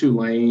 maybe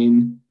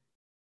Tulane,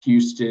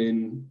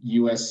 Houston,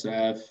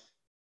 USF,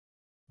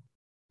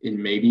 and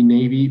maybe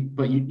Navy.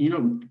 But,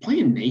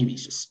 playing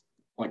Navy's just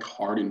like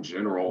hard in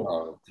general.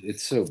 oh,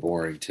 it's so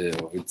boring too.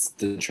 It's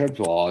the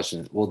triple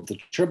option. Well, the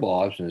triple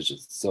option is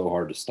just so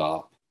hard to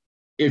stop.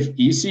 If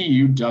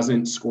ECU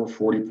doesn't score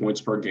 40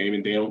 points per game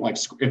and they don't like,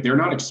 if they're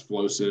not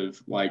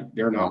explosive, like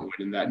they're not Yeah.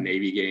 winning that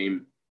Navy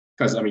game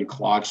because I mean,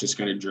 clock's just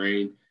going to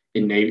drain.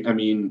 And Navy, I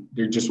mean,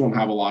 they just won't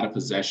have a lot of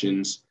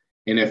possessions.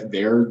 And if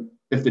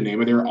the name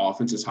of their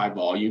offense is high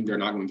volume, they're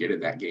not going to get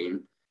it that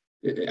game.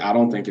 I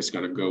don't think it's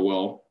going to go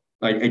well.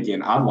 Like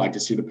again, I'd like to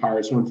see the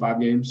Pirates win 5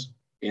 games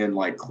and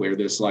like clear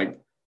this like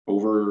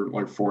over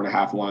like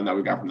 4.5 line that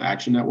we got from the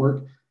Action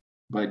Network.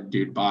 But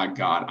dude, by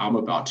God, I'm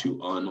about to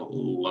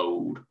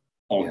unload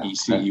on Yeah,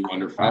 I, ECU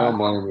under I don't 5.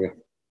 blame you.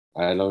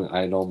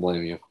 I don't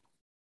blame you.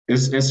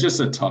 It's just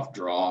a tough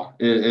draw.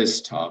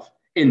 It's tough,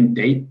 and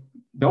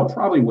they'll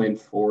probably win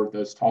 4 of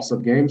those toss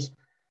up games.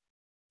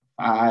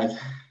 5, I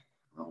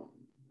don't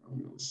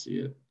really see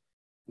it.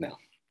 No,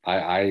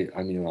 I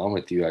mean, I'm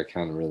with you. I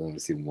kind of really want to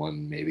see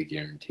one maybe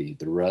guaranteed.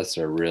 The rest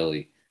are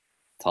really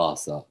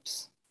toss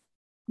ups.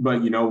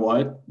 But you know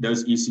what?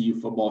 Those ECU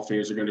football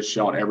fans are going to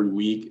shout every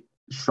week.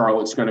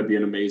 Charlotte's going to be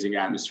an amazing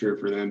atmosphere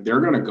for them. They're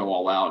going to go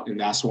all out, and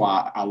that's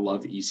why I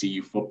love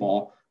ECU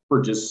football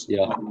for just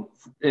Yeah, like,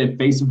 at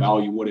face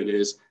value what it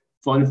is.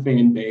 Fun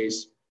fan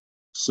base,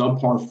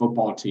 subpar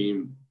football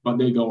team, but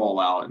they go all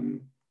out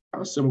and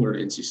kind of similar to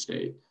NC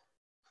State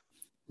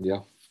yeah,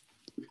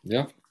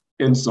 yeah,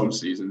 in some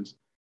seasons.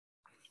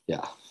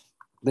 yeah.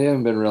 They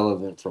haven't been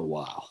relevant for a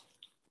while.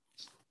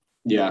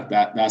 Yeah,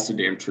 that's the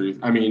damn truth.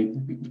 I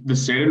mean, the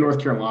state of North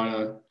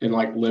Carolina and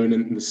like living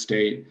in the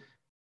state,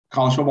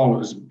 college football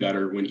was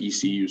better when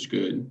ECU was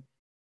good.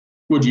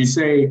 Would you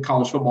say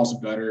college football is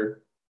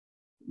better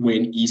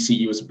when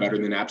ECU is better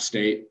than App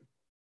State?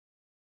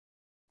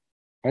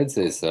 I'd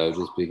say so,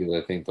 just because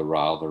I think the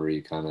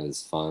rivalry kind of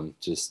is fun.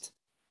 Just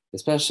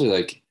especially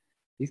like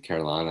these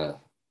Carolina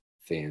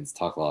fans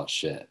talk a lot of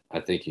shit. I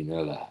think you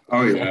know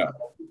Oh that. yeah,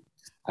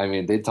 I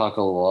mean, they talk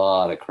a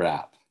lot of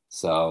crap.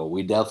 So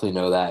we definitely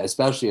know that,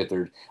 especially if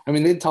they're, I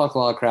mean, they talk a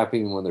lot of crap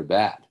even when they're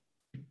bad.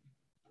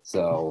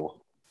 So,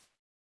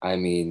 I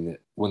mean,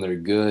 when they're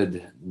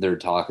good, they're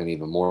talking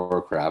even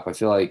more crap. I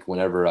feel like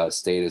whenever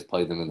State has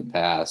played them in the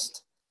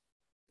past,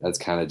 that's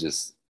kind of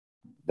just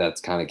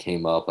that's kind of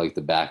came up, like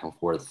the back and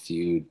forth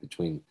feud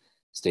between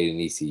State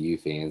and ECU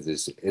fans.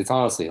 It's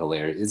honestly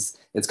hilarious.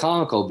 It's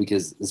comical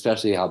because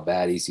especially how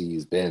bad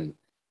ECU's been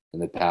in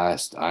the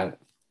past,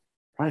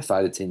 probably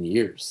 5 to 10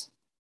 years.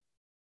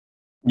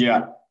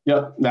 Yeah,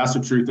 yeah, that's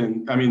the truth.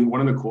 And I mean, one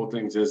of the cool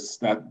things is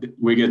that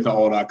we get the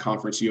old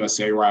Conference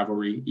USA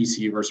rivalry,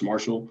 ECU versus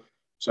Marshall.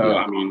 So Yeah.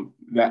 I mean,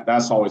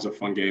 that's always a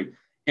fun game.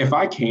 If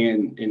I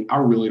can, and I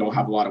really don't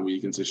have a lot of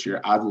weekends this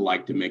year, I'd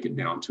like to make it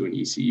down to an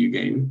ECU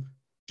game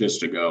just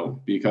to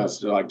go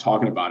because like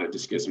talking about it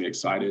just gets me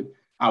excited.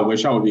 I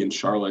wish I would be in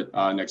Charlotte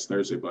next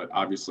Thursday, but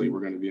obviously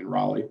we're going to be in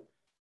Raleigh.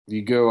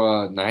 You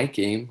go night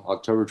game,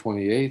 October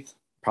 28th,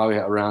 probably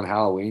around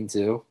Halloween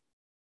too.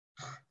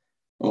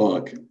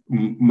 Look,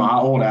 my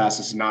old ass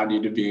does not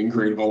need to be in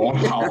Greenville on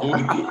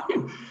Halloween.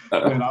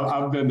 Man,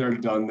 I've been there,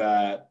 done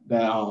that.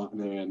 Oh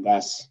man,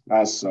 that's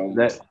so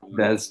much fun.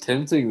 That's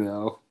tempting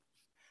though.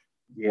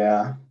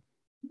 Yeah,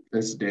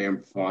 it's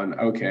damn fun.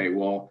 Okay,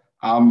 well,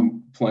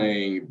 I'm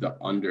playing the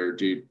under,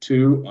 dude.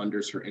 Two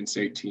unders for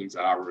in-state teams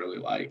that I really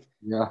like.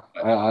 Yeah,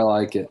 But, I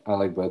like it. I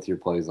like both your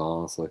plays,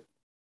 honestly.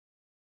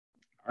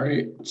 all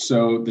right,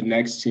 so the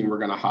next team we're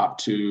gonna hop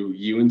to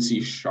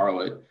UNC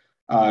Charlotte.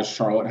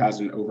 Charlotte has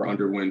an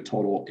over/under win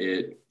total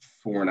at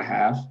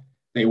 4.5.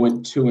 They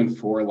went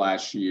 2-4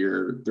 last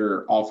year.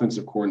 Their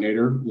offensive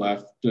coordinator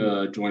left,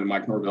 joined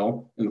Mike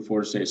Norvell in the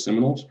Florida State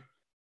Seminoles.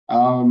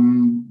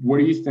 What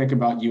do you think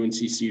about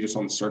UNCC just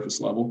on the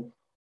surface level?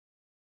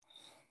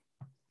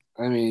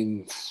 I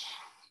mean,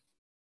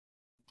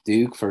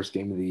 Duke, first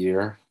game of the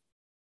year.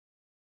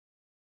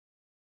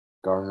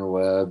 Gardner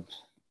Webb,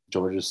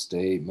 Georgia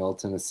State, Middle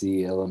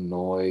Tennessee,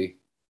 Illinois,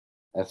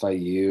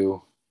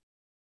 FIU.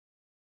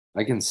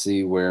 I can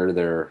see why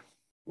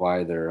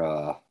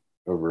their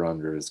over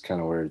under is kind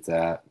of where it's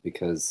at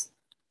because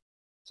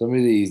some of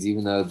these,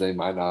 even though they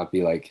might not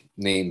be like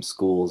named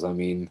schools, I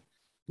mean,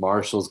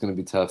 Marshall's going to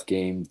be a tough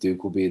game.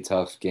 Duke will be a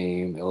tough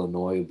game.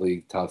 Illinois will be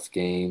a tough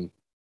game.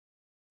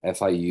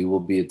 FIU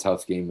will be a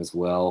tough game as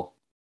well.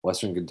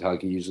 Western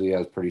Kentucky usually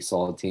has pretty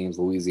solid teams.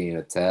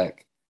 Louisiana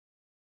Tech.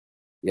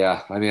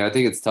 Yeah, I mean, I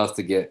think it's tough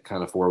to get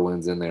kind of 4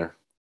 wins in there.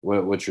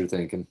 What you're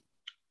thinking?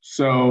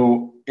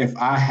 So if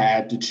I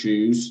had to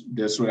choose,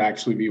 this would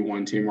actually be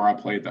one team where I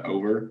played the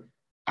over.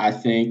 I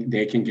think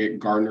they can get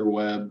Gardner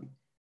Webb,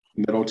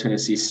 Middle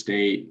Tennessee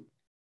State,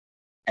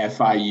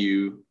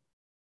 FIU,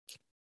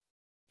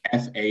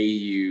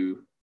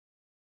 FAU,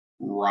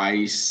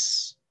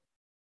 Rice,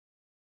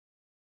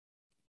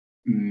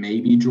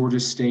 maybe Georgia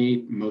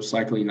State, most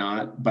likely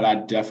not. But I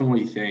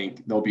definitely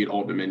think they'll beat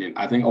Old Dominion.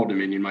 I think Old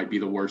Dominion might be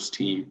the worst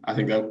team. I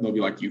think they'll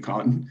be like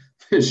UConn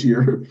this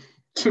year,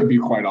 to be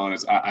quite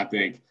honest. I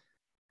think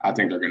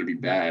they're going to be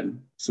bad.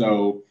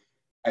 So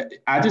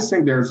I just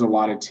think there's a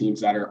lot of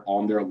teams that are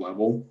on their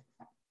level.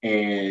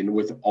 And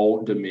with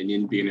Old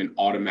Dominion being an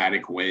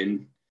automatic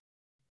win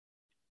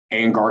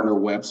and Gardner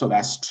Webb, so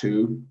that's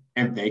two.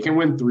 If they can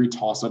win 3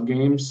 toss-up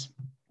games,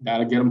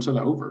 that'll get them to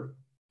the over.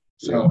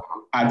 Yeah. So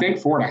I think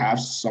 4.5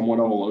 is somewhat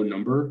of a low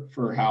number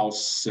for how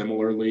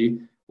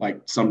similarly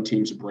like some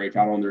teams break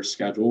out on their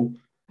schedule.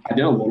 I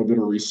did a little bit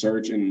of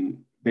research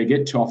and they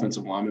get 2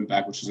 offensive linemen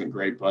back, which isn't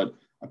great, but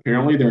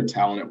apparently their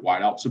talent at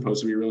wideout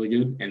supposed to be really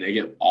good, and they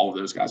get all of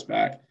those guys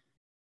back.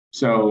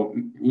 So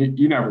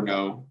you never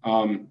know.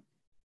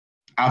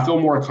 I feel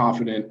more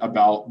confident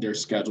about their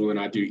schedule than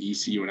I do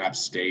ECU and App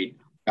State.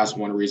 That's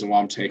one reason why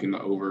I'm taking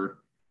the over.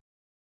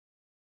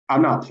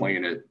 I'm not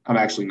playing it. I'm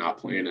actually not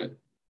playing it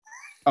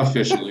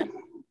officially,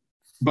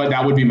 but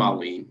that would be my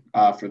lean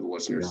for the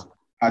listeners.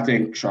 Yeah. I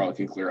think Charlotte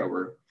can clear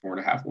over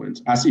 4.5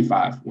 wins. I see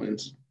 5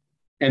 wins,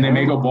 and they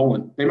may go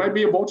bowling. They might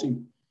be a bowl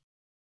team.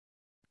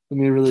 I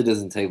mean, it really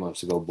doesn't take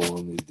much to go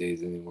bowling these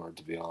days anymore,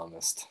 to be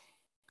honest.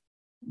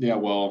 Yeah,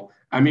 well,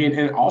 I mean,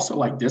 and also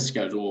like this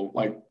schedule,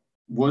 like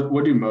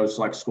what do most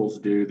like schools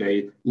do?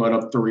 They load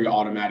up 3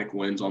 automatic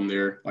wins on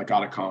their like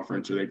out of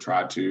conference, or they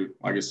try to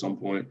like at some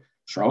point.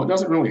 Charlotte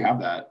doesn't really have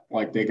that.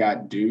 Like they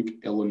got Duke,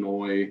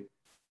 Illinois,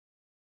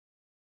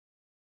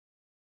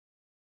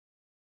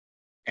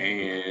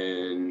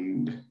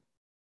 and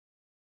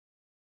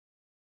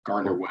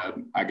Gardner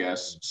Webb, I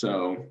guess.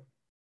 So,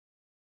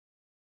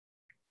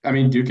 I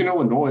mean, Duke and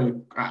Illinois.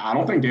 I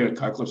don't think David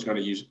Cutcliffe's going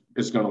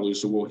to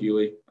lose to Will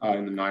Healy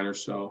in the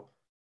Niners. So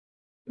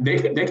they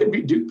could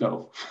beat Duke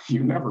though.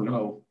 You never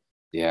know.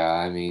 Yeah,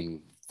 I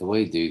mean, the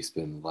way Duke's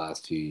been the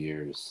last few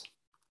years,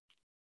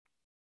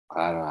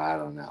 I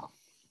don't know,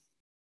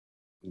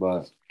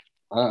 but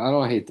I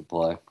don't hate the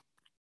play.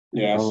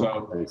 Yeah,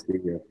 so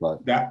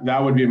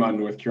that would be my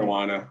North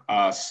Carolina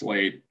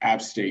slate.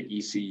 App State,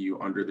 ECU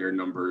under their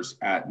numbers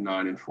at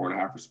 9 and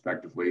 4.5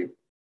 respectively,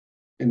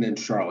 and then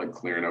Charlotte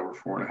clearing over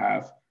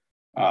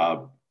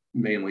 4.5,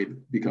 mainly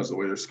because of the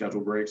way their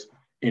schedule breaks.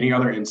 Any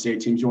other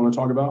in-state teams you want to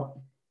talk about?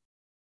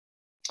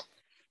 I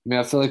mean,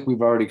 I feel like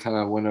we've already gone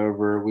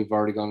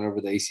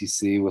over the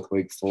ACC with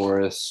Wake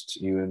Forest,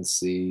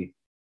 UNC,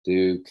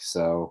 Duke,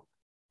 so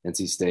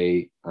NC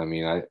State. I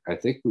mean, I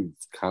think we've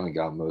kind of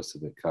got most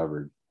of it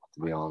covered, to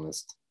be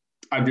honest.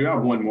 I do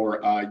have one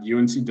more.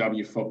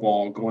 UNCW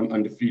football going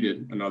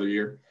undefeated another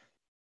year.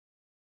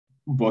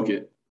 Book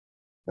it.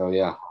 Oh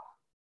yeah,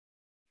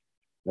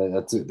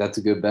 that's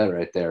a good bet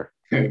right there.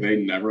 They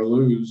never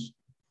lose.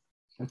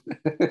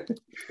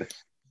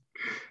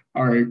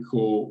 All right,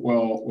 cool.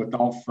 Well,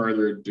 without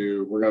further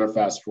ado, we're going to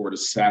fast forward to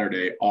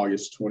Saturday,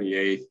 August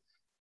 28th,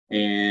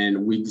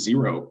 and week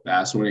 0.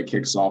 That's when it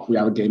kicks off. We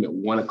have a game at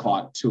 1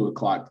 o'clock, 2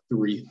 o'clock,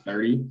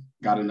 3:30.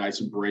 Got a nice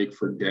break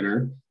for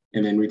dinner.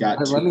 And then we got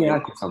Let me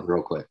ask you something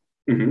real quick.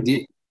 Mm-hmm.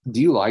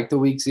 Do you like the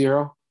week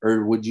 0,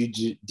 or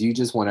do you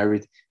just want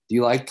everything? Do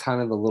you like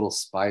kind of the little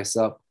spice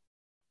up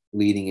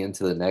leading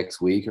into the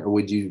next week, or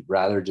would you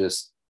rather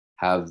just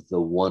have the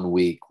 1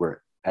 week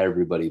where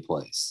everybody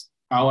plays?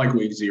 I like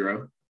week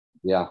 0.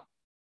 Yeah.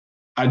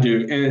 I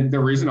do. And the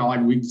reason I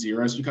like week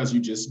 0 is because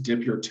you just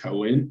dip your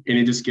toe in and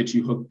it just gets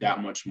you hooked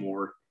that much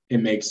more.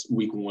 It makes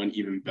week 1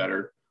 even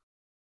better.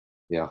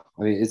 Yeah.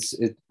 I mean,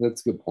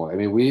 that's a good point. I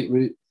mean,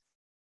 we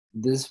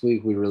this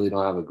week we really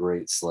don't have a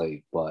great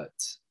slate, but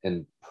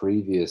in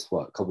previous,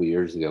 a couple of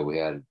years ago, we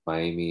had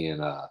Miami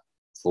and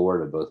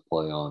Florida both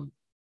play on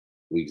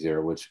week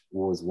 0, which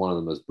was one of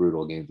the most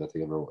brutal games I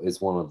think ever.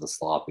 It's one of the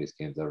sloppiest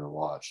games I've ever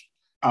watched.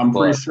 I'm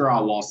pretty sure I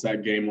lost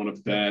that game on a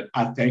bet.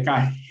 I think I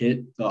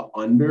hit the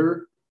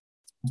under,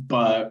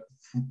 but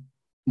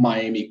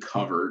Miami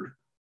covered.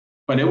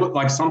 But it was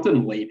like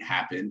something late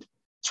happened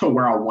to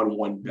where I won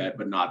one bet,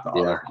 but not the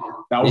other.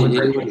 That was a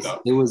great game, though.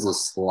 It was a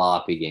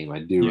sloppy game. I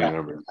do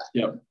remember that.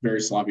 Yep,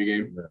 very sloppy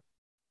game. Yeah.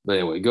 But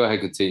anyway, go ahead,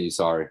 continue.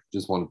 Sorry.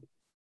 Just want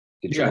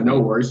to get no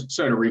worries.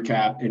 So to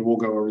recap, and we'll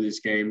go over these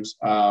games.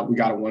 We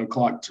got a 1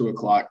 o'clock, 2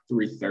 o'clock,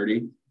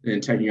 3:30,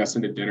 and taking us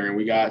into dinner. And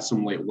we got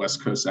some late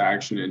West Coast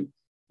action. And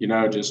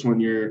just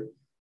when you're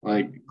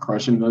like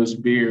crushing those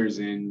beers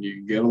and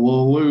you get a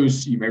little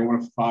loose, you may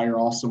want to fire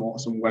off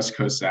some West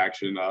Coast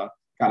action. Got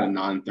a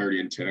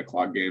 9:30 and 10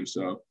 o'clock game.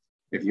 So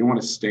if you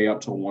want to stay up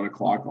till 1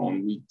 o'clock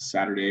on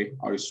Saturday,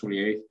 August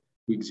 28th,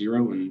 week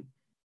 0, and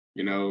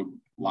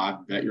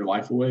live bet your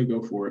life away,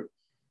 go for it.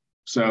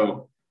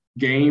 So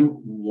game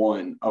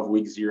 1 of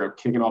week 0,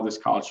 kicking off this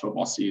college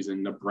football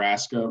season,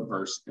 Nebraska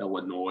versus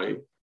Illinois.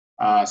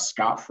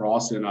 Scott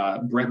Frost and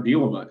Brett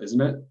Bielema,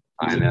 isn't it?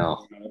 I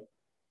know.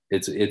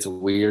 It's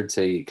weird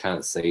to kind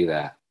of say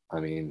that. I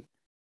mean,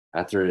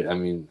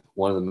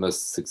 one of the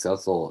most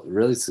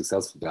really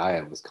successful guy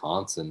at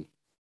Wisconsin,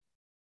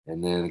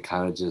 and then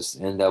kind of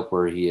just end up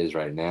where he is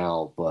right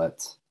now.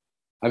 But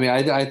I mean,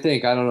 I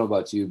think, I don't know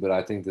about you, but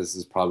I think this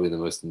is probably the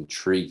most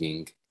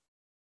intriguing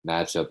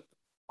matchup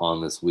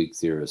on this week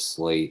 0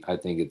 slate. I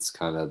think it's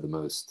kind of the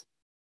most,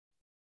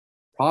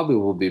 probably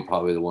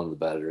one of the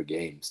better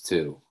games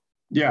too.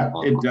 Yeah,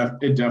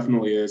 it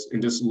definitely is.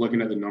 And just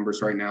looking at the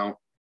numbers right now,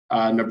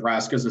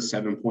 Nebraska's a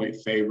 7-point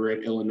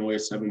favorite, Illinois a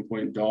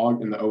 7-point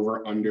dog, and the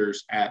over-unders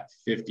at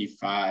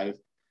 55.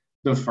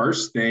 The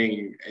first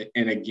thing,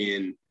 and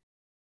again,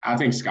 I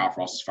think Scott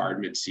Frost is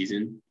fired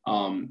midseason.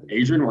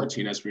 Adrian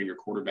Martinez being your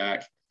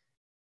quarterback,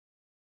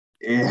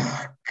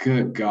 yeah,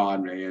 good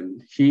God, man.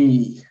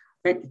 He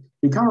kind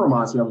of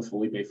reminds me of a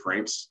Felipe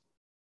Franks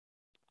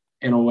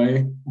in a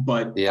way,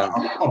 but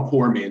a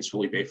poor man's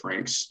Felipe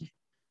Franks.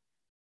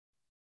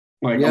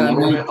 Like a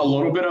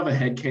little bit of a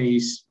head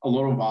case, a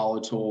little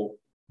volatile,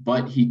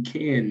 but he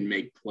can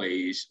make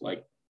plays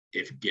like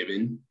if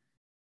given.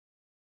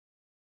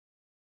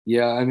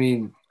 Yeah, I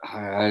mean,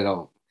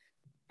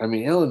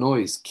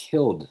 Illinois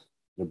killed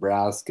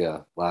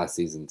Nebraska last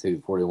season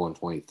too,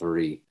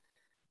 41-23.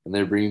 And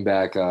they're bringing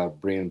back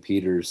Brandon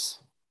Peters,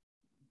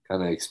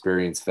 kind of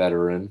experienced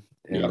veteran.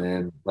 And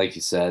then, like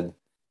you said,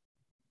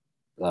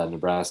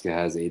 Nebraska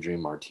has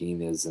Adrian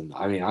Martinez. And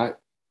I mean, I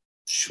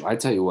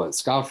tell you what,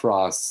 Scott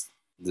Frost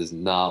does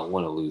not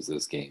want to lose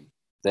this game.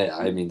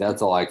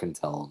 That's all I can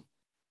tell him.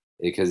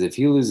 Because if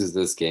he loses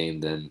this game,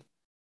 then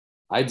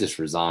I just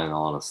resign,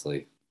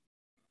 honestly.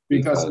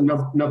 Because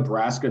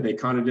Nebraska, they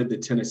kind of did the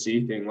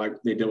Tennessee thing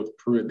like they did with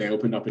Pruitt. They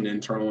opened up an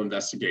internal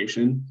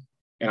investigation.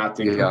 And I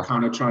think they're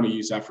kind of trying to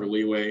use that for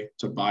leeway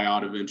to buy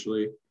out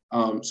eventually.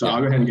 I'll go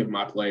ahead and give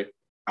my play.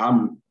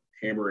 I'm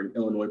hammering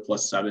Illinois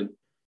 +7.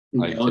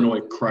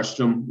 Illinois crushed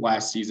them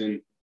last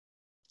season.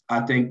 I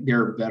think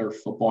they're a better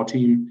football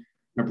team.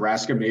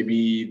 Nebraska may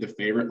be the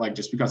favorite, like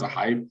just because of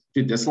hype.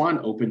 Dude, this line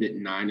opened at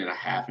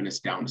 9.5 and it's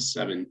down to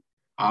 7.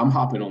 I'm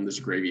hopping on this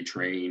gravy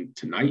train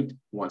tonight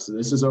once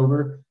this is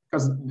over.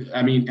 Because,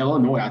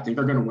 Illinois, I think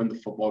they're going to win the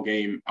football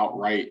game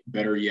outright.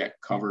 Better yet,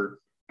 cover.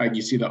 Like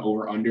you see the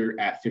over-under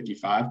at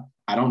 55.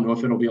 I don't know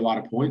if it'll be a lot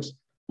of points,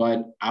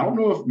 but I don't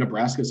know if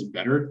Nebraska's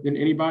better than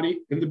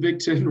anybody in the Big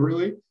Ten,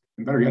 really.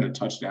 And better yet, a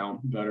touchdown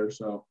better.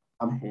 So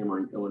I'm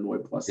hammering Illinois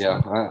 +7.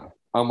 Yeah,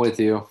 I'm with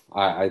you.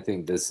 I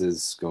think this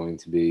is going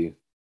to be,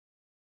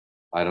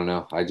 I don't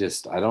know. I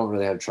don't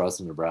really have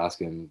trust in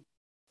Nebraska. And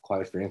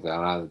quite frankly, I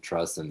don't have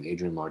trust in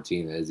Adrian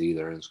Martinez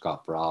either and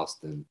Scott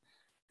Frost. And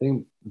I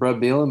think Brett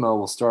Bielema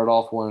will start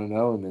off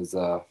 1-0 in his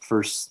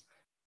first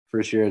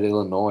year at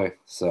Illinois.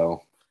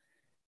 So,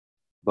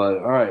 but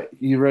all right,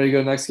 you ready to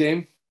go next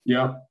game?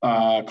 Yep.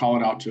 Call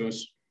it out to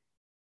us.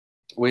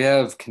 We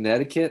have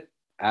Connecticut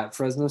at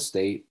Fresno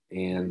State,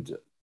 and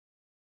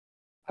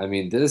I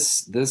mean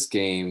this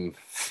game.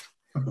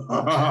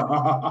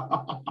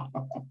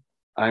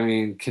 I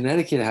mean,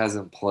 Connecticut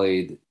hasn't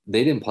played.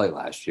 They didn't play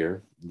last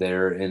year.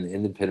 They're an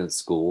independent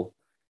school,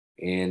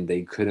 and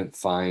they couldn't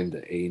find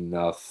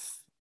enough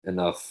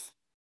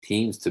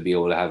teams to be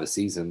able to have a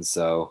season.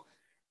 So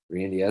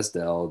Randy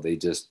Esdell, they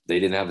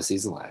didn't have a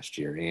season last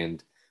year,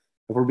 and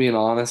if we're being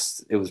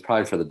honest, it was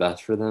probably for the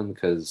best for them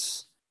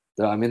because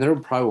I mean they're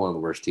probably one of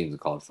the worst teams in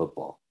college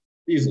football.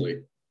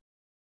 Easily.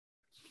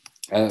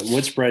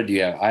 What spread do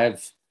you have? I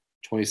have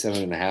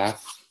 27.5.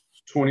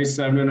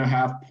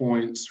 27.5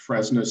 points.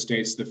 Fresno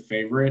State's the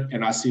favorite,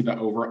 and I see the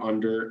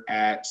over-under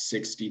at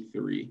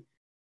 63.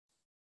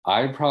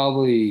 I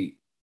probably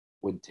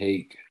would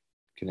take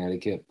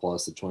Connecticut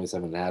plus the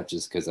 27.5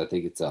 just because I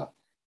think it's a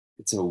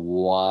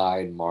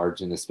wide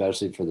margin,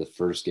 especially for the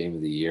first game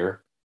of the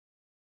year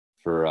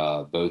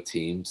for both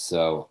teams.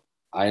 So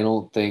I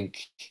don't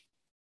think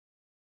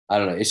I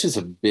don't know. It's just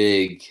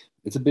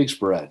it's a big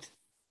spread.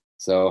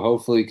 So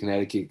hopefully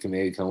Connecticut can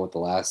maybe come with the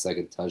last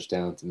second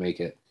touchdown to make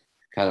it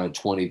kind of a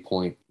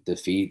 20-point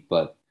defeat.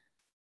 But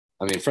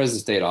I mean, Fresno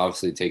State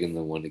obviously taking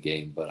them win the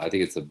game, but I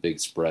think it's a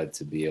big spread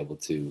to be able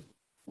to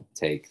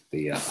take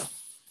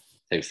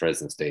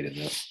Fresno State in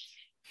this.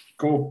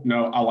 Cool.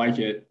 No, I like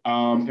it.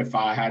 If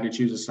I had to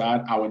choose a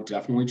side, I would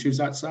definitely choose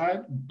that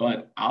side,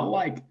 but I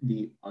like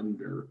the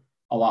under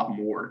a lot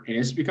more. And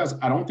it's because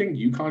I don't think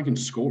UConn can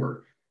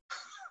score.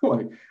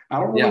 Like, I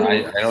don't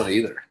really I don't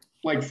either.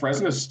 Like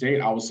Fresno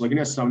State, I was looking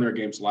at some of their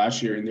games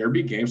last year, and there'd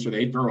be games where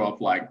they throw up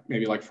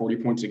maybe 40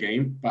 points a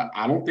game, but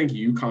I don't think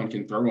UConn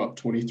can throw up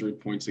 23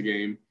 points a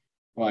game,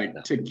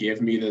 to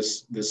give me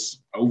this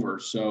over.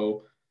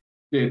 So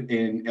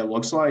it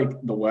looks like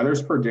the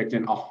weather's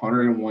predicting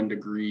 101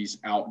 degrees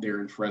out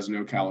there in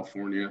Fresno,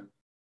 California.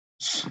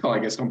 So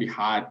it's gonna be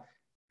hot.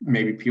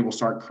 Maybe people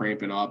start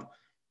cramping up.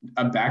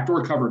 A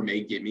backdoor cover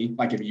may get me,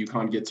 if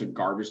UConn gets a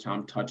garbage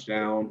time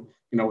touchdown,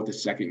 with the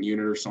second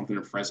unit or something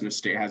that Fresno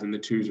State has in the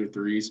 2s or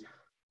 3s.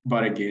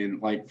 But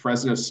again,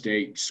 Fresno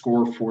State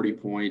score 40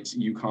 points,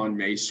 UConn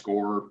may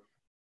score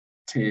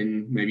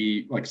 10,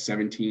 maybe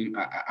 17.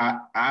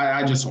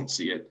 I just don't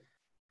see it.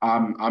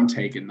 I'm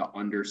taking the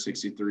under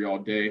 63 all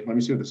day. Let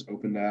me see what this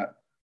opened at.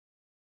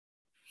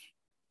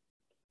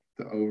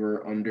 The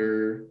over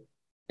under.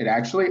 It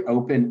actually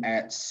opened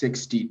at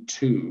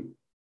 62,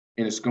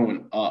 and it's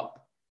going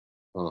up.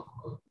 Oh.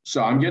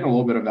 So I'm getting a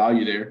little bit of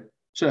value there.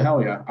 So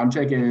hell yeah, I'm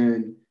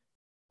taking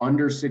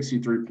under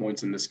 63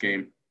 points in this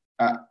game.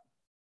 I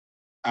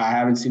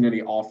haven't seen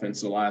any offense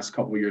the last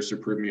couple of years to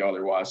prove me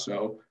otherwise.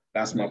 So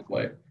that's my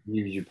play.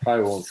 You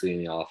probably won't see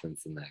any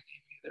offense in that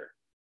game either.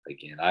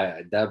 Again,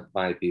 that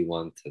might be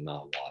one to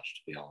not watch,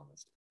 to be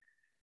honest.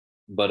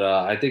 But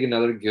I think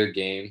another good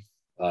game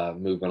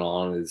moving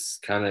on is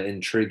kind of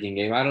intriguing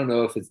game. I don't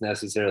know if it's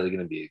necessarily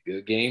going to be a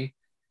good game,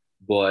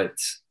 but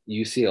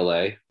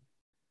UCLA.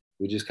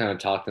 We just kind of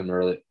talked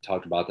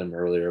about them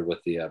earlier with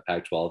the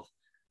Pac-12.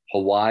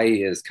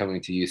 Hawaii is coming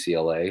to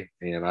UCLA,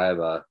 and I have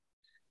a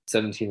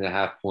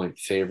 17.5-point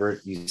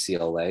favorite,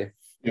 UCLA.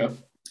 Yep.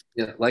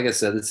 Yeah, like I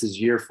said, this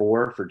is year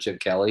 4 for Chip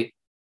Kelly.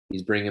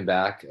 He's bringing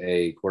back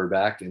a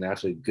quarterback, and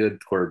actually a good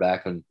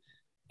quarterback, on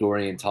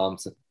Dorian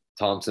Thompson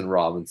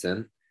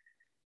Robinson.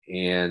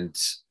 And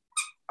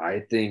I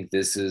think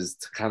this is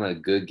kind of a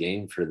good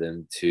game for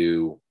them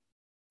to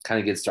kind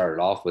of get started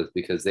off with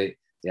because they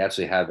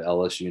actually have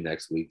LSU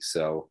next week.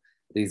 So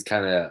I think it's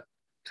kind of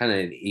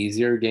an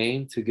easier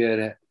game to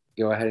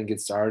go ahead and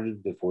get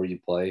started before you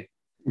play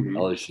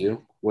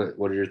LSU. What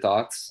are your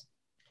thoughts?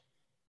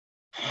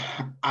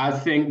 I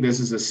think this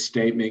is a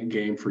statement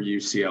game for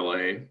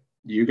UCLA.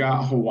 You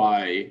got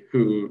Hawaii,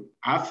 who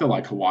I feel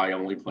like Hawaii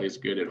only plays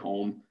good at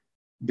home.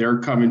 They're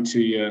coming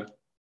to you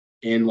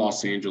in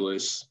Los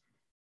Angeles.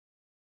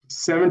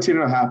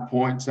 17.5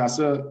 points. That's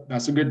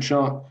a good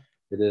chunk.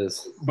 It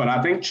is. But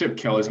I think Chip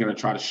Kelly's going to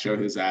try to show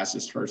his ass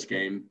his first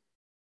game.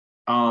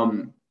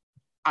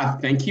 I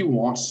think he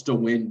wants to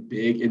win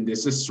big, and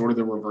this is sort of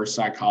the reverse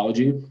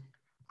psychology.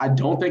 I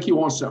don't think he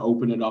wants to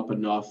open it up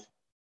enough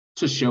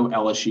to show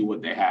LSU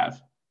what they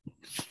have.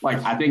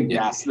 I think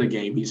that's the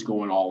game he's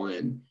going all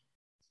in.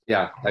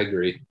 Yeah, I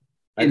agree.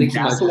 I think he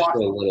might just show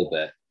a little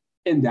bit.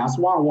 And that's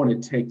why I want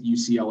to take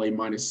UCLA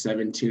minus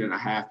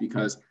 17.5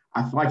 because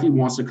I feel like he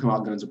wants to come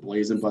out guns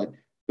blazing, but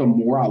the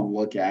more I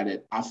look at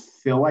it, I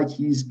feel like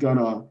he's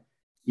gonna,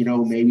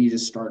 maybe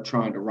just start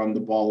trying to run the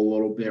ball a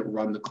little bit,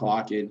 run the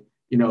clock, and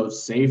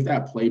save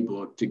that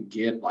playbook to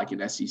get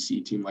an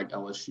SEC team like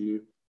LSU.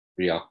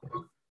 Yeah.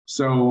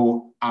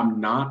 So I'm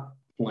not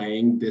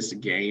playing this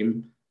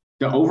game.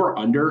 The over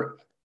under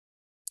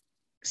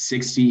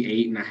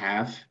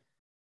 68.5.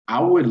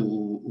 I would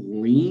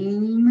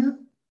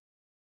lean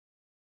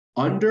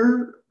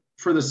under.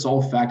 For the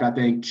sole fact, I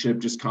think Chip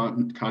just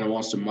kind of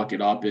wants to muck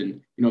it up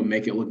and,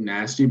 make it look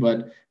nasty.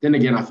 But then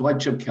again, I feel like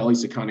Chip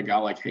Kelly's the kind of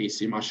guy hey,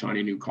 see my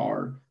shiny new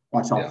car.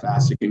 Watch how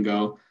fast it can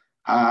go.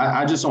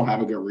 I just don't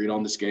have a good read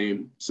on this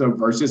game. So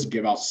versus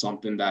give out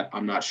something that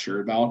I'm not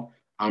sure about,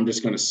 I'm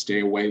just going to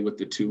stay away with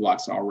the two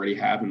locks I already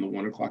have in the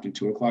 1 o'clock and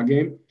 2 o'clock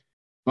game.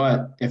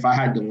 But if I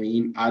had to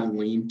lean, I'd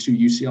lean to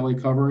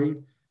UCLA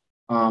covering.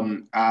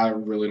 I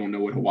really don't know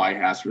what Hawaii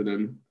has for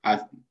them. I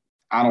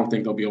don't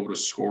think they'll be able to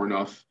score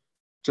enough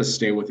to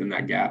stay within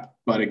that gap.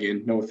 But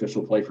again, no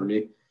official play for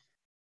me.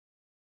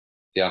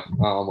 Yeah,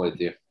 I'm with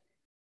you.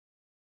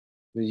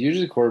 I mean,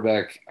 usually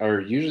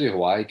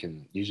Hawaii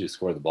can usually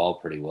score the ball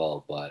pretty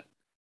well, but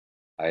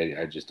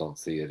I just don't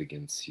see it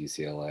against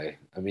UCLA.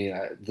 I mean,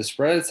 the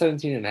spread is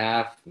 17 and a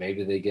half.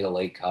 Maybe they get a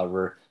late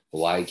cover.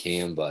 Hawaii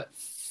can, but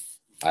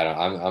I don't.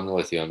 I'm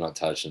with you. I'm not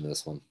touching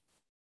this one.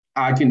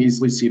 I can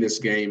easily see this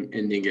game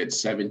ending at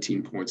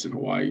 17 points in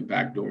Hawaii,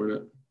 backdooring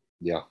it.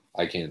 Yeah,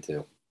 I can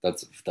too.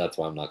 That's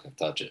why I'm not going to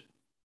touch it.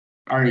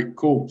 All right,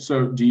 cool.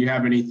 So do you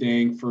have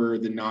anything for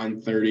the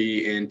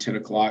 9:30 and 10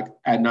 o'clock?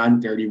 At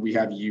 9:30, we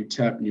have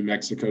UTEP, New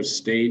Mexico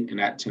State,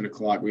 and at 10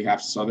 o'clock, we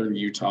have Southern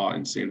Utah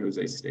and San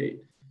Jose State.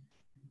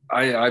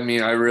 I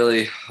mean,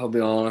 I'll be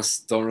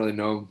honest, don't really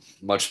know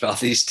much about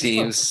these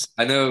teams.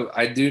 I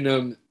do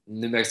know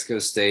New Mexico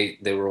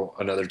State. They were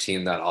another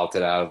team that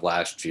opted out of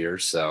last year.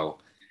 So,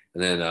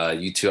 and then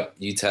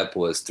UTEP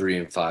was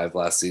 3-5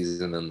 last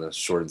season in the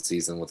shortened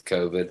season with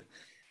COVID.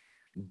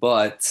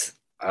 But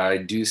I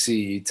do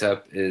see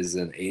UTEP is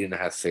an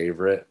 8.5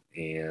 favorite,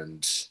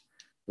 and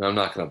I'm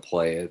not going to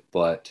play it.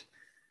 But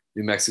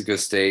New Mexico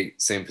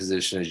State, same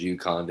position as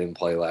UConn, didn't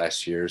play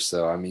last year.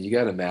 So, I mean, you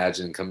got to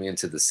imagine coming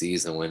into the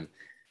season when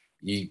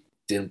you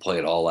didn't play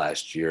it all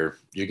last year,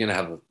 you're going to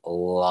have a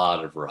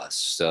lot of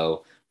rust.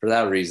 So, for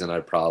that reason,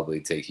 I'd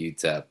probably take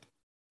UTEP.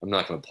 I'm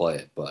not going to play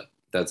it, but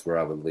that's where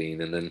I would lean.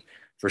 And then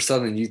for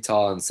Southern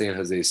Utah and San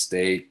Jose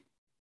State,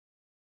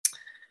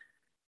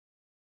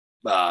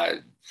 I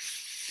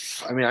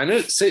mean, I know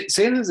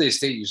San Jose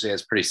State usually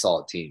has pretty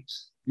solid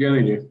teams. Yeah,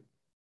 they do.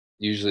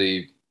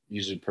 Usually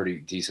pretty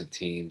decent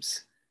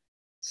teams.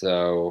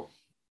 So,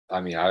 I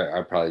mean,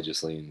 I probably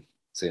just lean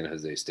San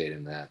Jose State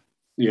in that.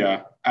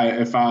 Yeah,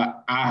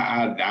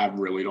 I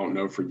really don't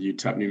know for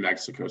UTEP, New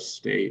Mexico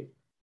State,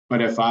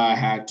 but if I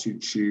had to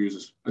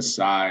choose a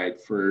side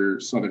for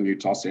Southern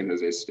Utah, San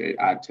Jose State,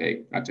 I'd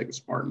take the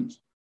Spartans.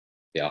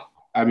 Yeah,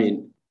 I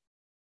mean,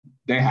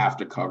 they have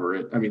to cover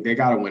it. I mean, they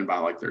got to win by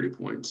like 30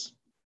 points.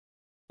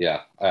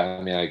 yeah.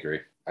 I mean, I agree.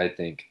 I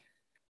think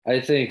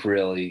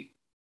really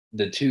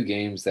the two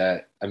games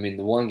the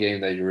one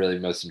game that you're really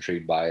most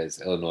intrigued by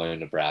is Illinois and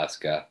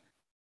Nebraska,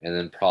 and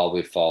then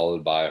probably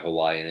followed by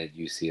Hawaii and at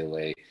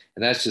UCLA.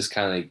 And that's just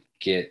kind of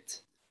get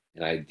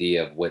an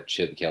idea of what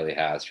Chip Kelly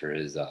has for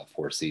his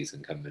fourth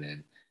season coming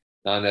in.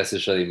 Not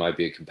necessarily might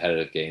be a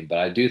competitive game, but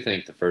I do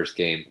think the first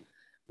game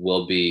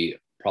will be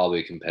probably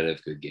a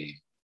competitive, good game.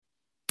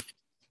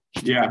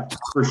 Yeah,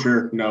 for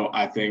sure. No,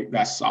 I think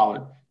that's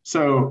solid.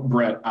 So,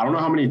 Brett, I don't know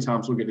how many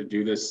times we'll get to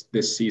do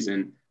this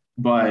season,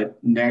 but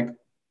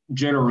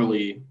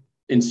generally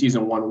in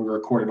season one, we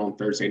recorded on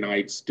Thursday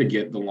nights to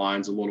get the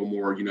lines a little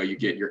more. You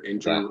get your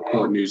injury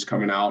report news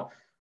coming out.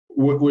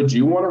 Would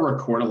you want to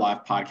record a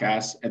live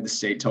podcast at the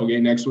state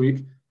tailgate next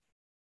week?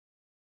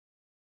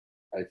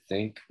 I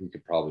think we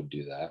could probably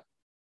do that.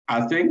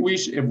 I think we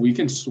should, if we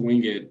can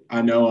swing it.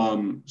 I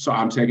know. So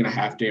I'm taking a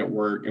half day at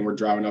work, and we're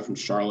driving up from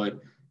Charlotte.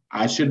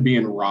 I should be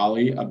in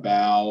Raleigh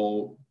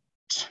about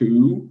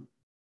 2,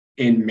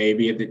 and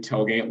maybe at the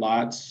tailgate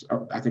lots.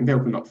 I think they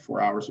open up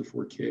 4 hours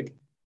before kick.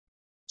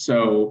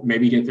 So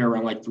maybe get there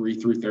around like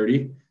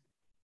 3:30.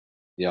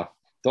 Yeah,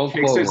 don't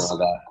quote me on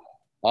that.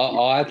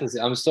 I'll have to see.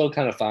 I'm still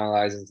kind of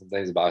finalizing some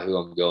things about who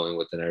I'm going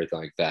with and everything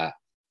like that.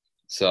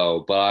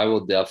 So, but I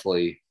will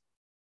definitely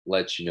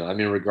let you know. I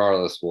mean,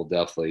 regardless, we're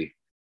going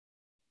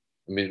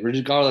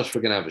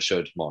to have a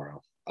show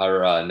tomorrow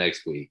or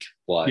next week.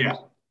 But yeah,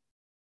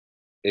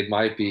 it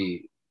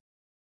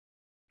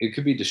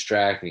could be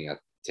distracting at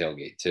the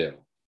tailgate too.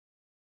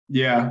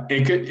 Yeah,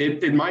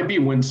 it might be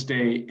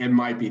Wednesday, it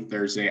might be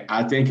Thursday.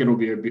 I think it'll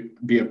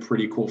be a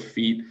pretty cool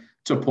feat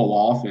to pull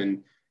off.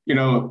 And,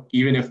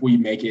 even if we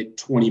make it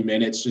 20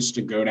 minutes just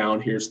to go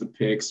down, here's the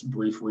picks,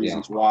 brief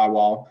reasons why,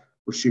 while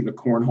we're shooting a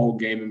cornhole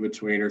game in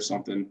between or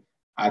something,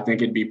 I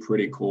think it'd be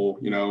pretty cool.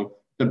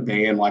 The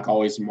band like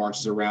always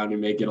marches around and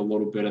may get a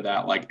little bit of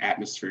that like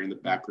atmosphere in the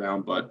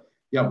background. But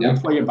we'll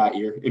play it by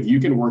ear. If you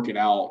can work it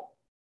out,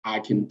 I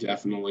can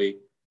definitely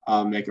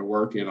make it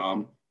work,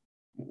 and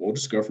we'll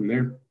just go from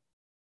there.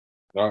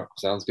 All right,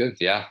 sounds good.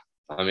 Yeah.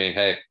 I mean,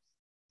 hey,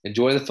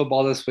 enjoy the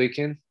football this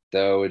weekend,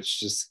 though it's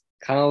just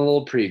kind of a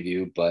little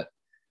preview, but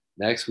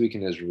next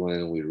weekend is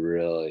when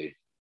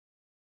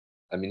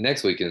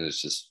next weekend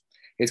is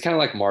it's kind of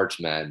like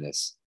March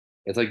Madness.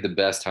 It's like the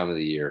best time of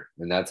the year,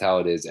 and that's how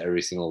it is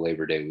every single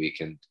Labor Day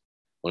weekend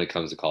when it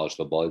comes to college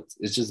football.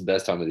 It's just the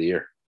best time of the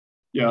year.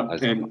 Yeah,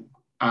 and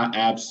I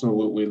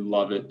absolutely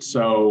love it.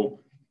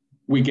 So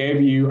we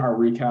gave you our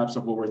recaps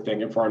of what we're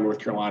thinking for our North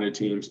Carolina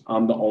teams.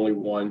 I'm the only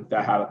one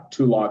that had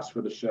 2 locks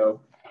for the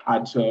show. I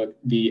took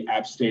the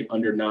App State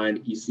under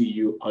 9,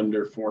 ECU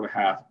under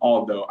 4.5,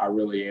 although I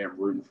really am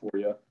rooting for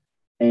you.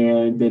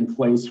 And then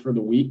plays for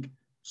the week.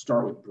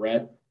 Start with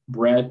Brett.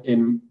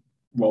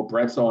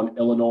 Brett's on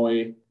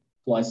Illinois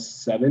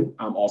 +7.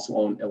 I'm also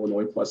on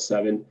Illinois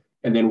 +7.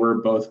 And then we're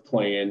both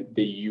playing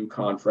the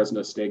UConn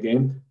Fresno State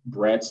game.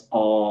 Brett's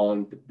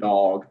on the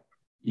dog,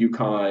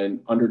 UConn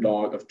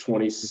underdog of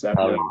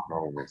 27.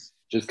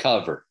 Just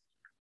cover.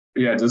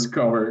 Yeah, just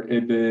cover.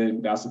 And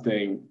then that's the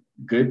thing.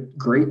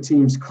 Great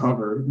teams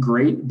cover.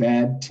 Great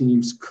bad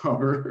teams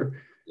cover.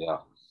 Yeah.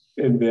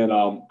 And then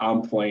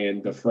I'm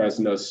playing the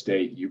Fresno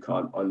State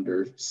UConn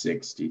under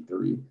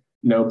 63.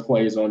 No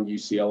plays on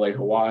UCLA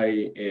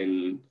Hawaii.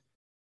 And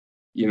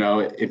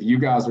if you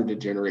guys are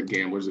degenerate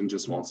gamblers and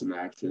just want some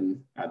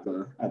action at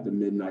the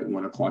midnight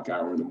 1 o'clock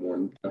hour in the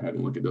morning, go ahead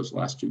and look at those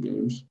last two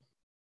games.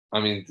 I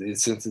mean,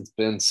 since it's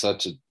been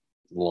such a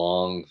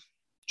long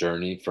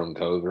journey from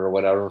COVID or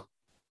whatever,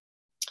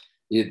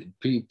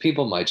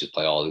 people might just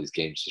play all these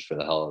games just for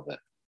the hell of it.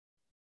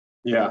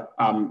 Yeah,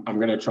 I'm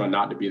gonna try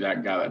not to be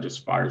that guy that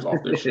just fires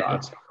off their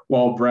shots.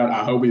 Well, Brett,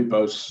 I hope we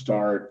both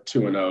start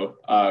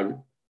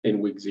 2-0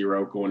 in week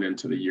 0 going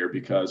into the year,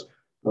 because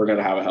we're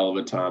gonna have a hell of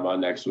a time on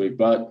next week.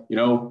 But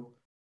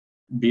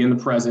be in the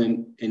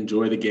present,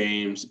 enjoy the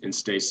games, and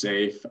stay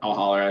safe. I'll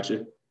holler at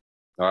you.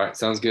 All right,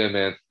 sounds good,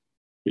 man.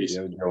 Peace.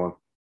 You have a good one.